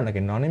কার্ড হোল্ডার নাকি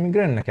নন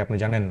ইমিগ্রেন্ট নাকি আপনি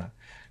জানেন না,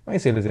 আমি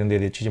সিটিজেন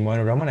দিয়ে দিচ্ছি যে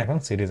মইনুর রহমান এখন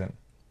সিটিজেন।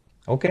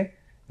 ওকে,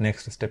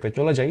 নেক্সট স্টেপে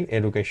চলে যাই,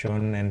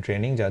 এডুকেশন অ্যান্ড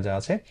ট্রেনিং যা যা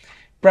আছে।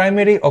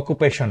 প্রাইমারি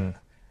অকুপেশন,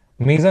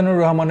 মিজানুর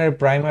রহমানের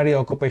প্রাইমারি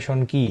অকুপেশন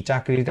কি,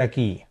 চাকরিটা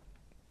কি,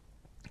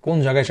 কোন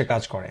জায়গায় সে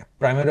কাজ করে।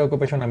 প্রাইমারি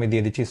অকুপেশন আমি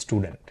দিয়ে দিচ্ছি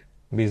স্টুডেন্ট,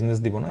 বিজনেস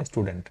দিব না,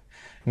 স্টুডেন্ট।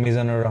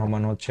 মিজানুর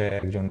রহমান হচ্ছে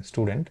একজন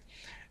স্টুডেন্ট।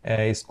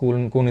 স্কুল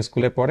কোন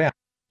স্কুলে পড়ে,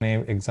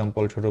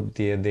 এক্সাম্পল স্বরূপ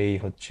দিয়ে দেই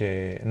হচ্ছে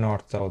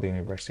নর্থ সাউথ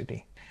ইউনিভার্সিটি।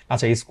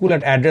 আচ্ছা, স্কুল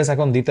অ্যাড্রেস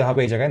এখন দিতে হবে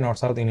এই জায়গায় নর্থ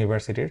সাউথ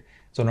ইউনিভার্সিটির।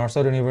 সো নর্থ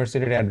সাউথ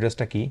ইউনিভার্সিটির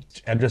অ্যাড্রেসটা কি,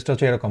 অ্যাড্রেসটা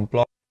হচ্ছে এরকম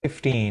প্লট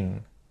 15।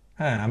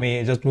 হ্যাঁ, আমি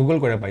জাস্ট গুগল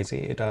করে পাইছি,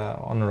 এটা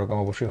অন্যরকম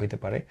অবশ্যই হইতে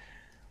পারে।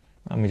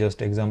 আমি জাস্ট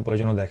এক্সাম্পলের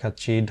জন্য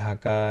দেখাচ্ছি,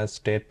 ঢাকা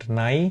স্টেট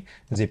নাই,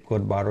 জিপ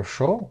কোড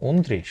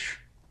 1229।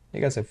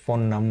 ঠিক আছে, ফোন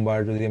নাম্বার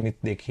যদি আমি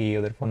দেখি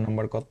ওদের ফোন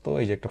নাম্বার কত,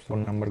 এই যে একটা ফোন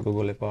নাম্বার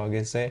গুগলে পাওয়া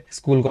গেছে।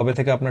 স্কুল কবে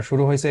থেকে আপনার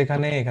শুরু হয়েছে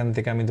এখানে, এখান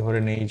থেকে আমি ধরে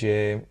নেই যে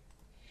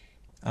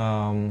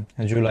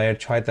জুলাইয়ের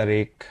 6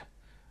 তারিখ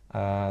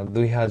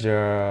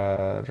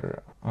 2000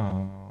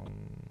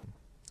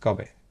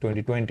 কবে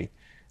 2020,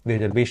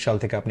 2020 সাল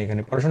থেকে আপনি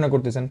এখানে পড়াশোনা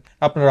করতেছেন।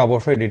 আপনারা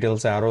অবশ্যই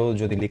ডিটেলসে আরও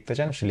যদি লিখতে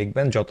চান সে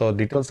লিখবেন, যত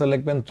ডিটেলসে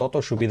লিখবেন তত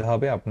সুবিধা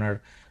হবে আপনার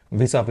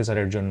ভিসা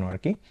অফিসারের জন্য আর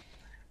কি।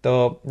 তো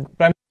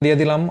প্রাইমারি দিয়ে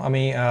দিলাম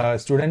আমি,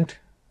 স্টুডেন্ট,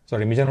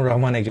 সরি মিজানুর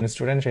রহমান একজন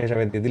স্টুডেন্ট সেই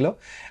হিসাবে দিয়ে দিল।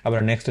 আবার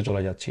নেক্সটে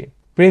চলে যাচ্ছি,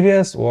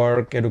 previous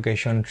work,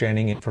 education,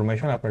 training,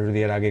 information. আপনার যদি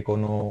এর আগে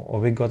কোনো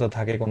অভিজ্ঞতা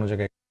থাকে কোনো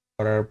জায়গায়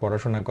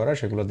পড়াশোনা করার,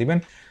 সেগুলো দিবেন।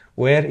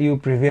 ওয়ার ইউ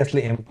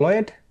প্রিভিয়াসলি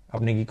এমপ্লয়েড,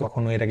 আপনি কি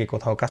কখনো এর আগে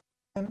কোথাও কাজ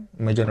করেন,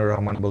 মিজানুর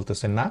রহমান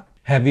বলতেছেন না।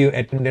 Have you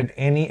attended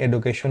any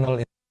educational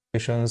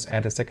institutions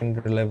at a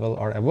secondary level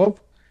or above,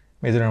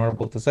 Mizanur Rahman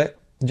বলতেছে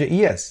যে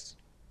ইয়েস,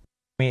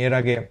 আমি এর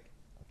আগে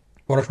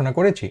পড়াশোনা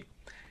করেছি।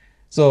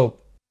 সো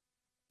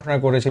পড়াশোনা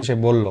করেছে সে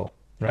বলল,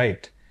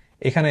 রাইট।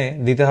 এখানে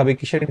দিতে হবে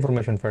কিসের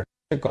ইনফরমেশন,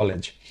 ফার্স্ট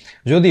কলেজ।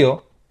 যদিও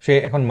সে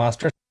এখন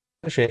মাস্টার,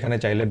 সে এখানে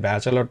চাইলে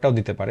ব্যাচেলরটাও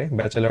দিতে পারে,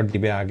 ব্যাচেলর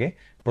দিবে আগে,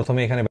 প্রথমে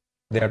এখানে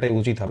দেওয়াটাই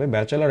উচিত হবে,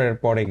 ব্যাচেলরের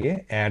পরে গিয়ে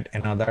অ্যাড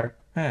অ্যানাদার।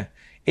 হ্যাঁ,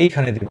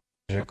 এইখানে দিবে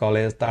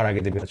কলেজ, তার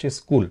আগে দিবে হচ্ছে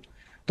স্কুল।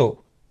 তো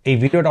এই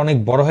ভিডিওটা অনেক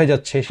বড় হয়ে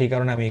যাচ্ছে, সেই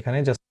কারণে আমি এখানে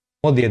জাস্ট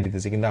নো দিয়ে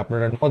দিতেছি, কিন্তু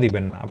আপনারা নো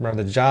দিবেন না,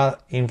 আপনাদের যা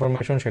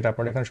ইনফরমেশন সেটা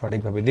আপনারা এখানে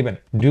সঠিকভাবে দিবেন।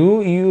 Do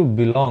you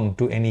belong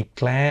to any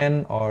clan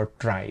or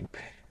tribe,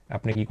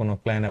 আপনি কি কোনো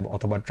ক্ল্যান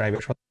অথবা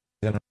ট্রাইবের সাথে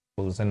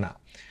বলছেন না।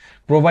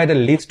 Provide a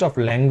list of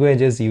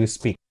languages you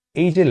speak,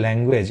 এই যে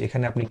ল্যাঙ্গুয়েজ,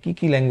 এখানে আপনি কি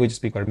কি ল্যাঙ্গুয়েজ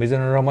স্পিক করেন।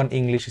 মিজানুর রহমান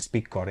ইংলিশ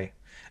স্পিক করে,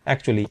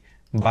 অ্যাকচুয়ালি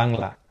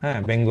বাংলা, হ্যাঁ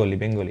বেঙ্গলি,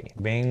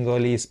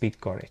 বেঙ্গলি স্পিক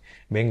করে,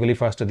 বেঙ্গলি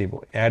ফার্স্টে দিব,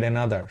 অ্যাড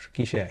অ্যানাদার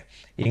কিসে,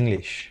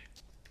 ইংলিশ।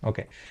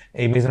 ওকে,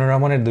 এই মিজানুর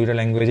রহমানের দুইটা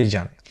ল্যাঙ্গুয়েজই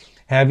জানে।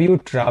 Have you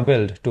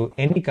travelled to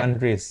any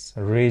countries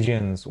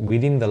regions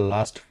within the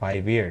last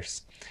 5 years,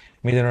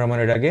 Mizanur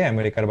রহমানের আগে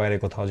আমেরিকার বাইরে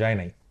কোথাও যায়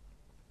নাই।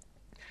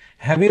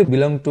 Have you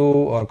belonged to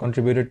or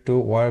contributed to,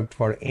 worked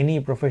for any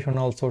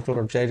professional, social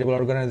or charitable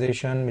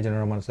organization? Mizanur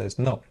Rahman says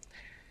no.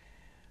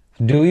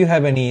 Do you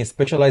have any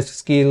specialized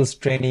skills,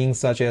 training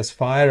such as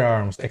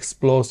firearms,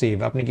 explosive?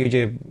 আপনি কি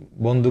যে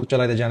বন্দুক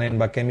চালাতে জানেন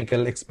বা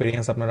কেমিক্যাল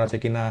এক্সপেরিয়েন্স আপনার আছে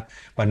কিনা,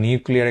 বা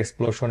নিউক্লিয়ার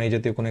এক্সপ্লোশন এই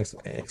জাতীয় কোনো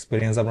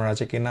এক্সপেরিয়েন্স আপনার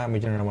আছে কিনা?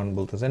 মিজানুর রহমান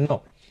বলতেছেন no.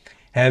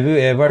 Have you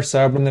ever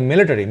served in the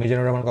military?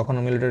 Mizanur Rahman কখনো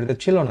মিলিটারিতে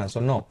ছিল না, so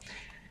no.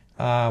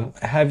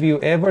 Have you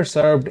ever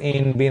served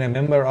in, been a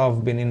member of,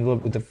 been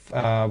involved with the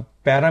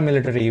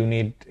paramilitary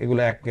unit?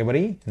 এগুলো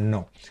একেবারেই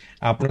নো।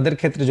 আপনাদের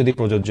ক্ষেত্রে যদি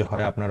প্রযোজ্য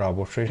হয় আপনারা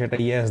অবশ্যই সেটা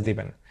ইয়েস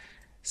দিবেন।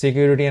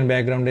 সিকিউরিটি অ্যান্ড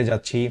ব্যাকগ্রাউন্ডে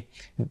যাচ্ছি,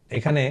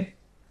 এখানে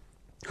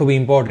খুবই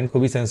ইম্পর্টেন্ট,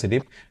 খুবই sensitive.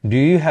 Do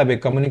you have a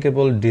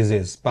communicable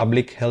disease,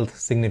 public health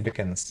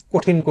significance,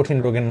 কঠিন কঠিন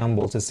রোগের নাম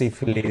বলছে,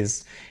 সিফিলিস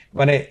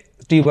মানে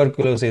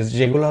টিউবারকুলোসিস,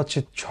 যেগুলো হচ্ছে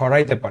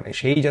ছড়াইতে পারে,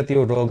 সেই জাতীয়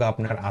রোগ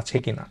আপনার আছে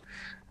কিনা।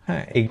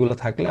 হ্যাঁ, এইগুলো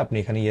থাকলে আপনি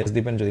এখানে ইয়েস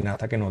দিবেন, যদি না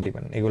থাকে নো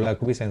দিবেন, এগুলো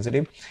খুবই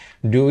sensitive.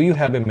 Do you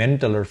have a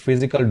mental or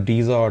physical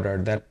disorder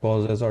that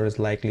pauses or is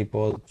likely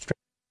pose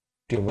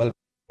to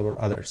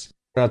others,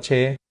 আছে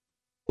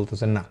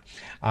বলতেছেন না।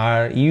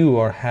 Are you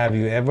or have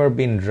you ever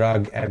been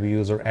drug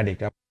abuse or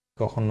addict,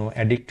 কখনো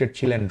অ্যাডিক্টেড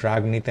ছিলেন,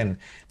 ড্রাগ নিতেন,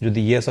 যদি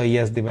ইয়েস ও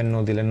yes দিবেন, no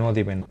দিলে no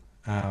দিবেন।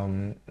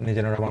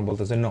 মিজানুর রহমান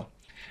বলতেছেন নো।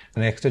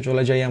 নেক্সটে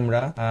চলে যাই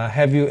আমরা,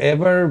 have you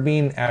ever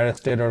been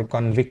arrested or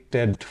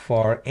convicted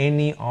for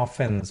any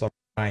offence or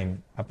crime,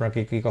 আপনাকে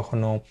কি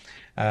কখনো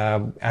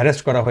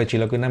অ্যারেস্ট করা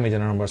হয়েছিল কিনা?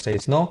 মিজানুর রহমান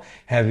সেজ no.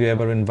 Have you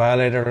ever been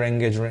violated or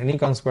engaged in any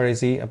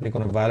conspiracy, আপনি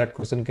কোনো ভায়োলেট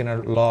করছেন কিনা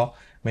ল?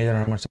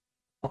 Mizanur Rahman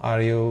are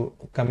you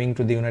coming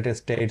to the United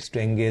states to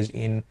engage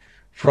in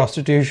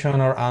prostitution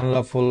or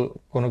unlawful,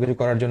 কোনো কিছু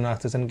করার জন্য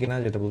আসতেছেন কিনা,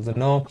 যেটা বলছে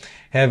no.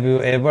 Have you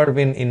ever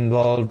been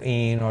involved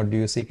in or do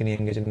you sick any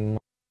engage in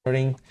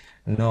murdering?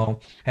 No.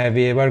 Have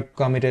you ever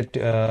committed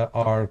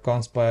or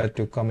conspired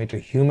to commit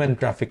human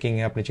trafficking?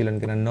 আপনি ছিলেন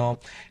কিনা? No.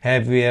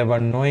 Have you ever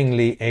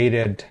knowingly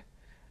aided,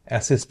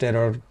 assisted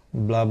or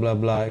blah blah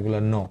blah? এগুলো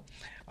no.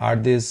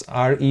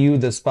 Are you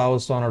the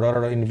spouse, son or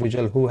daughter of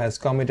individual who has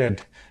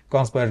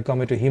conspired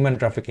commit to human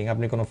trafficking?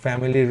 আপনি কোনো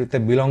ফ্যামিলিতে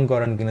belong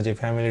করেন কিনা যে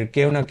ফ্যামিলির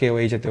কেউ না কেউ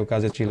এই জাতীয়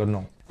কাজে ছিল?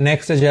 নো।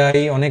 নেক্সটে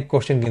যাই, অনেক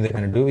কোশ্চেন কিন্তু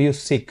এখানে। Do you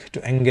seek to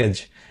engage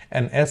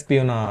an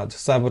espionage,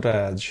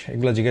 sabotage,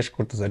 এগুলো জিজ্ঞেস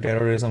করতেছে,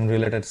 terrorism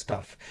related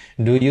staff.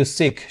 Do you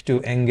seek to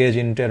engage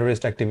in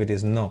terrorist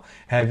activities? No.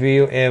 Have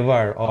you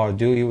ever or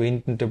do you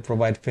intend to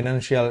provide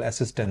financial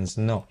assistance?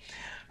 No.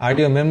 Are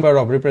you member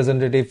of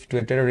representative two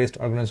A terrorist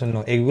organisation?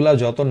 No. এগুলা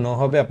যত no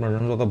হবে আপনার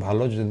জন্য তত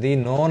ভালো। যদি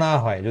no না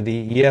হয়, যদি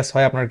ইয়েস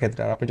হয় আপনার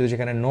ক্ষেত্রে, আর আপনি যদি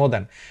সেখানে নো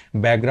দেন,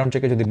 ব্যাকগ্রাউন্ড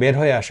চেকে যদি বের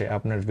হয়ে আসে,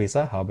 আপনার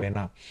ভিসা হবে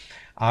না।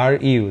 Are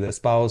you the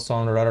spouse,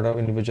 Son or daughter of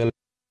individual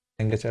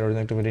engaged in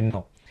terrorism activity?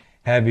 No.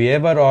 Have you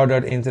ever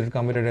ordered, incident,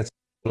 committed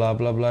blah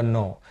blah blah?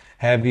 No.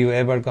 Have you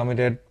ever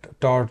committed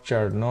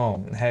torture? No.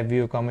 Have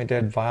you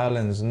committed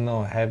violence? No.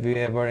 Have you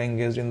ever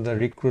engaged in the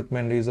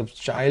recruitment use of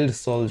child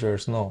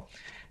soldiers? No.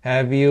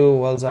 Have you,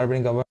 while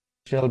serving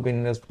government,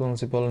 been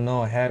responsible? No.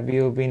 Have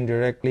you been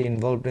directly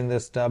involved in the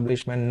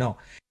establishment? No.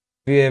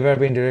 Have you ever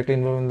been directly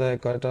involved in the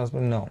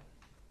establishment? No.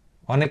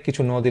 অনেক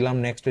কিছু no দিলাম।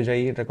 নেক্সটে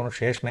যাই, এটা কোনো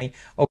শেষ নাই।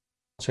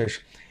 শেষ।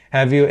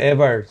 Have you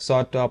ever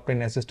sought to obtain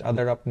assist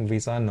other obtain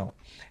visa? No.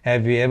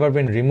 Have you ever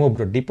been removed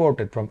or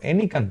deported from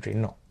any country?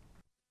 No.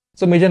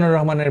 So Mizanur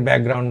রহমানের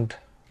ব্যাকগ্রাউন্ড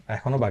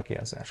এখনো বাকি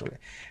আছে আসলে।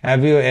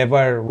 Have you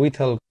ever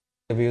withheld,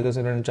 have you the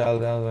citizen child?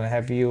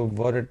 Have you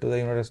voted to the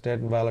United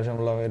States violation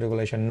of law and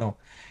regulation? No.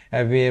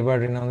 Have you ever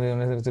renounced the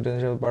United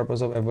citizenship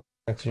purpose of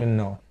action?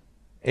 No.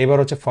 এবার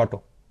হচ্ছে photo.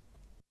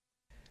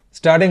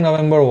 Starting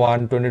November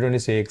 1,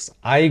 2026,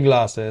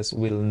 eyeglasses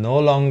will no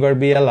longer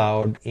be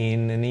allowed in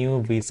new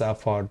visa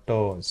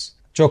photos.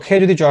 চোখে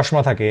যদি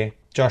চশমা থাকে,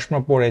 চশমা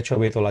পরে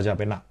ছবি তোলা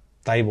যাবে না,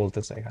 তাই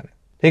বলতেছে এখানে।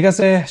 ঠিক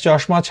আছে,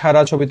 চশমা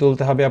ছাড়া ছবি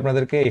তুলতে হবে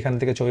আপনাদেরকে, এখান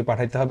থেকে ছবি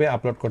পাঠাইতে হবে,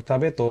 আপলোড করতে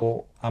হবে। তো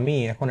আমি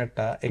এখন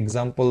একটা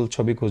এক্সাম্পল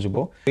ছবি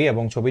খুঁজবো,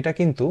 এবং ছবিটা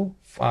কিন্তু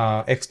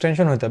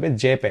এক্সটেনশন হতে হবে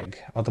জেপেগ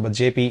অথবা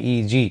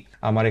জেপিইজি।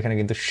 আমার এখানে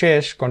কিন্তু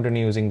শেষ,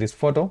 কন্টিনিউ ইউজিং দিস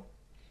ফটো।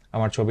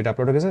 আমার ছবিটা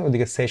আপলোড হয়ে গেছে,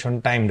 ওদিকে সেশন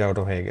টাইম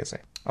আউটও হয়ে গেছে।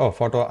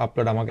 ফটো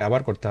আপলোড আমাকে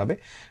আবার করতে হবে।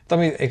 তো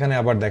আমি এখানে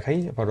আবার দেখাই,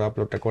 ফটো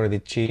আপলোডটা করে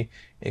দিচ্ছি।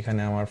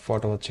 এখানে আমার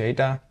ফটো হচ্ছে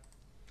এইটা,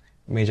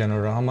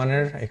 মিজানুর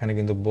রহমানের। এখানে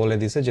কিন্তু বলে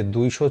দিছে যে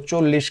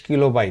 240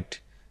 কিলোবাইট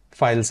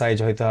ফাইল সাইজ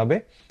হইতে হবে,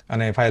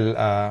 মানে ফাইল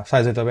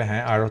সাইজ হইতে হবে,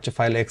 হ্যাঁ। আর হচ্ছে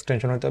ফাইল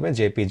এক্সটেনশন হইতে হবে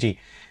জেপিজি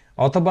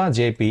অথবা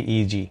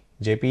জেপিইজি,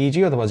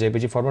 জেপিইজি অথবা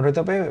জেপিজি ফরম্যাট হইতে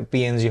হবে।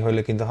 পিএনজি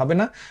হলে কিন্তু হবে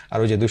না। আর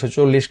ওই যে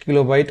 240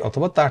 কিলোবাইট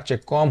অথবা তার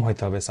চেয়ে কম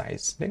হইতে হবে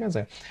সাইজ, ঠিক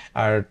আছে।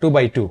 আর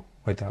 2x2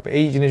 হইতে হবে।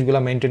 এই জিনিসগুলো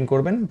মেনটেন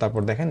করবেন।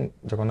 তারপর দেখেন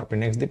যখন আপনি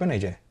নেক্সট দিবেন,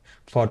 এই যে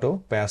photo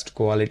past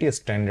quality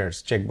standards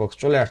checkbox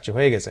চলে আসছে,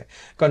 হয়ে গেছে।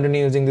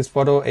 কন্টিনিউ ইউজিং দিস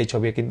ফটো, এই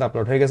ছবি কিন্তু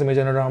আপলোড হয়ে গেছে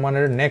মিজানুর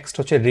রহমানের। নেক্সট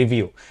হচ্ছে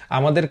রিভিউ।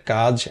 আমাদের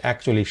কাজ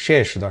অ্যাকচুয়ালি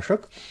শেষ দর্শক।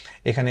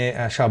 এখানে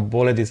সব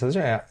বলে দিচ্ছে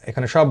যে,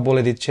 এখানে সব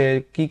বলে দিচ্ছে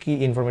কি কি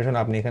ইনফরমেশন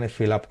আপনি এখানে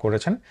ফিল আপ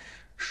করেছেন।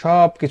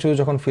 সব কিছু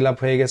যখন ফিল আপ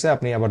হয়ে গেছে,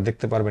 আপনি আবার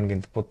দেখতে পারবেন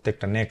কিন্তু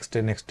প্রত্যেকটা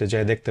নেক্সটে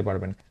যেয়ে দেখতে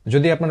পারবেন।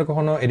 যদি আপনার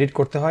কখনো এডিট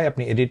করতে হয়,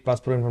 আপনি এডিট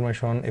পাসপোর্ট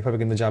ইনফরমেশন এভাবে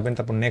কিন্তু যাবেন,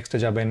 তারপর নেক্সটে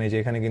যাবেন। এই যে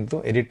এখানে কিন্তু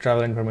এডিট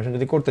ট্রাভেল ইনফরমেশন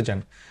যদি করতে চান,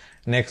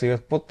 নেক্সট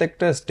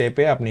প্রত্যেকটা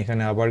স্টেপে আপনি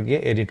এখানে আবার গিয়ে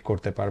এডিট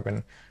করতে পারবেন।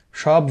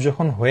 সব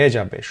যখন হয়ে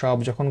যাবে, সব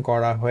যখন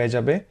করা হয়ে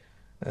যাবে,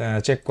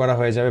 চেক করা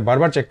হয়ে যাবে,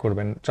 বারবার চেক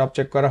করবেন। সব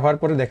চেক করা হওয়ার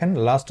পরে দেখেন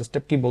লাস্ট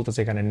স্টেপ কি বলতেছে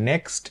এখানে,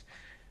 next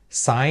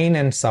sign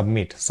and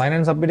submit. Sign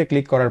and সাবমিটে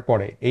ক্লিক করার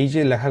পরে এই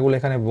যে লেখাগুলো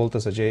এখানে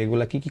বলতেছে যে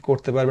এগুলা কি কি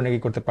করতে পারবেন, কি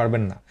করতে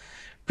পারবেন না।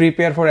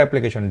 Prepare for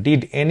application,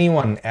 did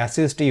anyone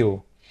assist you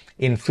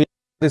in feel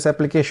this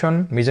application?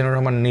 Mizanur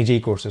Rahman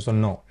নিজেই করছে, সো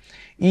নো।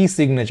 ই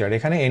সিগনেচার,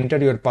 এখানে enter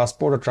your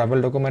passport O travel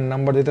document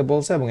number দিতে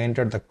বলছে এবং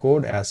এন্টার দ্য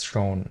কোড অ্যাজ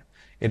শোন,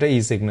 এটা ই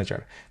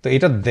সিগনেচার। তো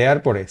এটা দেওয়ার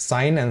পরে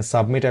সাইন অ্যান্ড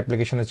সাবমিট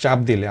অ্যাপ্লিকেশনে চাপ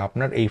দিলে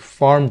আপনার এই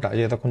ফর্মটা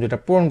যে তখন যেটা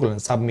পূরণ করলেন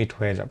সাবমিট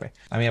হয়ে যাবে।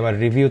 আমি আবার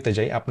রিভিউতে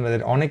যাই।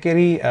 আপনাদের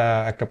অনেকেরই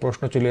একটা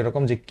প্রশ্ন ছিল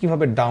এরকম যে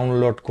কিভাবে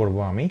ডাউনলোড করব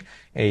আমি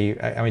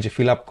যে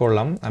ফিল আপ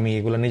করলাম, আমি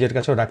এগুলো নিজের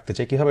কাছেও রাখতে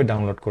চাই, কিভাবে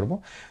ডাউনলোড করব।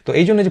 তো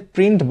এই জন্য যে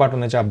প্রিন্ট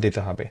বাটনে চাপ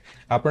দিতে হবে।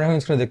 আপনারা এখন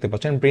স্ক্রিনে দেখতে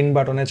পাচ্ছেন, প্রিন্ট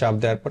বাটনে চাপ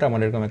দেওয়ার পরে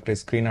আমাদের এরকম একটা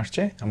স্ক্রিন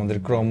আসছে আমাদের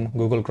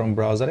গুগল ক্রোম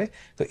ব্রাউজারে।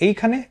 তো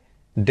এইখানে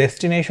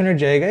ডেস্টিনেশনের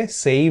জায়গায়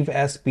সেভ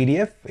অ্যাজ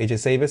পিডিএফ, এই যে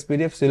সেভ অ্যাজ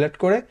পিডিএফ সিলেক্ট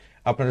করে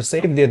আপনারা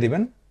সেভ দিয়ে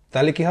দিবেন।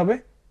 তাহলে কি হবে,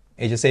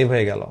 এই যে সেভ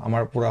হয়ে গেল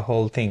আমার পুরো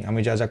হোল থিং, আমি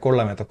যা যা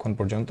করলাম এতক্ষণ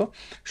পর্যন্ত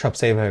সব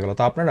সেভ হয়ে গেল।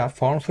 তো আপনারা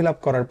ফর্ম ফিল আপ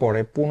করার পরে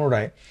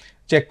পুনরায়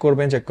চেক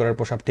করবেন, চেক করার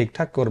পর সব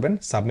ঠিকঠাক করবেন।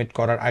 সাবমিট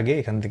করার আগে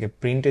এখান থেকে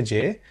প্রিন্টে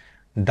যেয়ে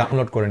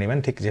ডাউনলোড করে নেবেন,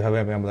 ঠিক যেভাবে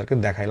আমি আপনাদেরকে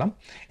দেখাইলাম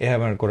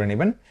এভাবে করে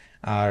নেবেন।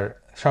 আর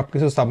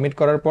সবকিছু সাবমিট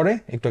করার পরে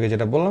একটু আগে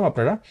যেটা বললাম,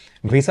 আপনারা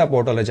ভিসা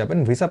পোর্টালে যাবেন।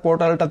 ভিসা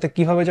পোর্টালটাতে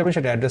কিভাবে যাবেন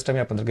সেটা অ্যাড্রেসটা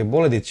আমি আপনাদেরকে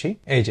বলে দিচ্ছি।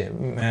 এই যে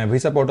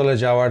ভিসা পোর্টালে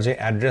যাওয়ার যে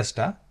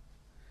অ্যাড্রেসটা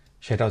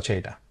সেটা হচ্ছে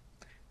এটা,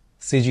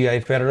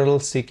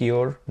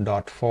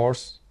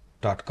 cgifederalsecure.force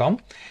counsel.com।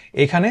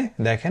 এখানে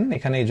দেখেন,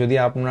 এখানে যদি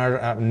আপনার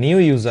নিউ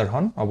ইউজার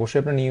হন, অবশ্যই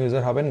আপনার নিউ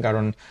ইউজার হবেন,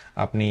 কারণ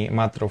আপনি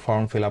মাত্র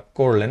ফর্ম ফিল আপ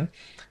করলেন,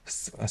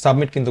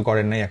 সাবমিট কিন্তু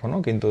করেন নাই এখনো,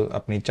 কিন্তু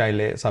আপনি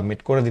চাইলে সাবমিট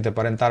করে দিতে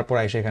পারেন। তারপর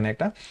এসে এখানে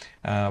একটা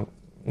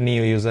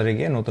নিউ ইউজারে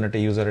গিয়ে নতুন একটা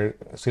ইউজারের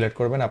সিলেক্ট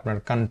করবেন, আপনার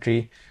কান্ট্রি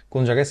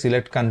কোন জায়গায়,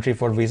 সিলেক্ট কান্ট্রি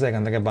ফর ভিসা,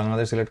 এখান থেকে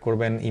বাংলাদেশ সিলেক্ট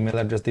করবেন, ইমেল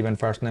অ্যাড্রেস দিবেন,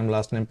 first name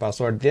last name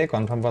password দিয়ে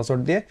কনফার্ম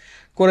পাসওয়ার্ড দিয়ে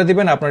করে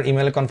দিবেন, আপনার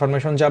ইমেলে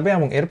কনফার্মেশন যাবে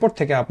এবং এরপর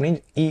থেকে আপনি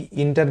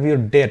ইন্টারভিউ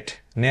ডেট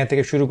নেওয়া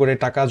থেকে শুরু করে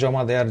টাকা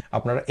জমা দেওয়ার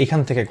আপনারা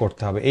এখান থেকে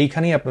করতে হবে।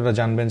 এইখানেই আপনারা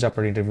জানবেন যে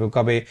আপনার ইন্টারভিউ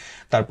কবে,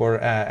 তারপর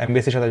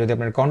এমবেসির সাথে যদি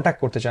আপনারা কন্ট্যাক্ট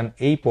করতে চান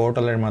এই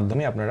পোর্টালের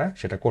মাধ্যমে আপনারা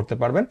সেটা করতে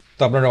পারবেন।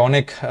 তো আপনারা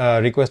অনেক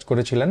রিকোয়েস্ট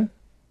করেছিলেন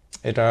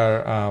এটা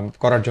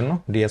করার জন্য,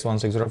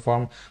 DS-160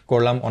 ফর্ম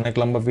করলাম, অনেক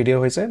লম্বা ভিডিও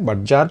হয়েছে, বাট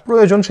যার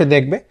প্রয়োজন সে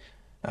দেখবে,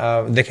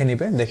 দেখে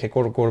নিবে, দেখে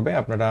করবে।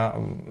 আপনারা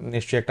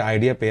নিশ্চয়ই একটা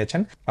আইডিয়া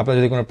পেয়েছেন। আপনার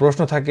যদি কোনো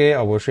প্রশ্ন থাকে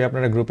অবশ্যই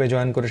আপনারা গ্রুপে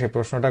জয়েন করে সেই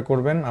প্রশ্নটা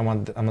করবেন,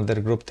 আমাদের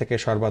গ্রুপ থেকে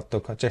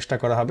সর্বাত্মক চেষ্টা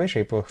করা হবে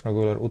সেই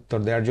প্রশ্নগুলোর উত্তর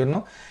দেওয়ার জন্য।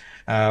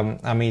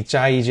 আমি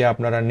চাই যে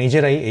আপনারা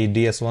নিজেরাই এই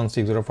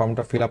DS-160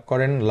 ফর্মটা ফিল আপ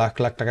করেন। লাখ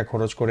লাখ টাকা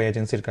খরচ করে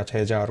এজেন্সির কাছে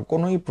যাওয়ার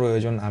কোনোই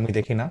প্রয়োজন আমি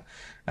দেখি না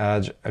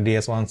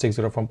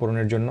DS-160 ফর্ম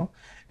পূরণের জন্য।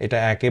 এটা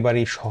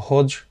একেবারেই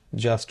সহজ,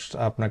 জাস্ট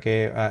আপনাকে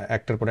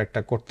একটার পর একটা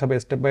করতে হবে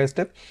স্টেপ বাই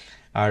স্টেপ।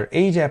 আর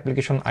এই যে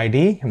অ্যাপ্লিকেশন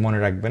আইডি মনে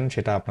রাখবেন,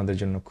 সেটা আপনাদের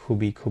জন্য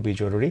খুবই খুবই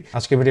জরুরি।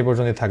 আজকে ভিডিও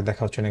পর্যন্ত থাক,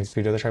 দেখা হচ্ছে নেক্সট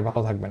ভিডিওতে। সবাই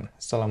ভালো থাকবেন।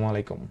 আসসালামু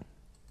আলাইকুম।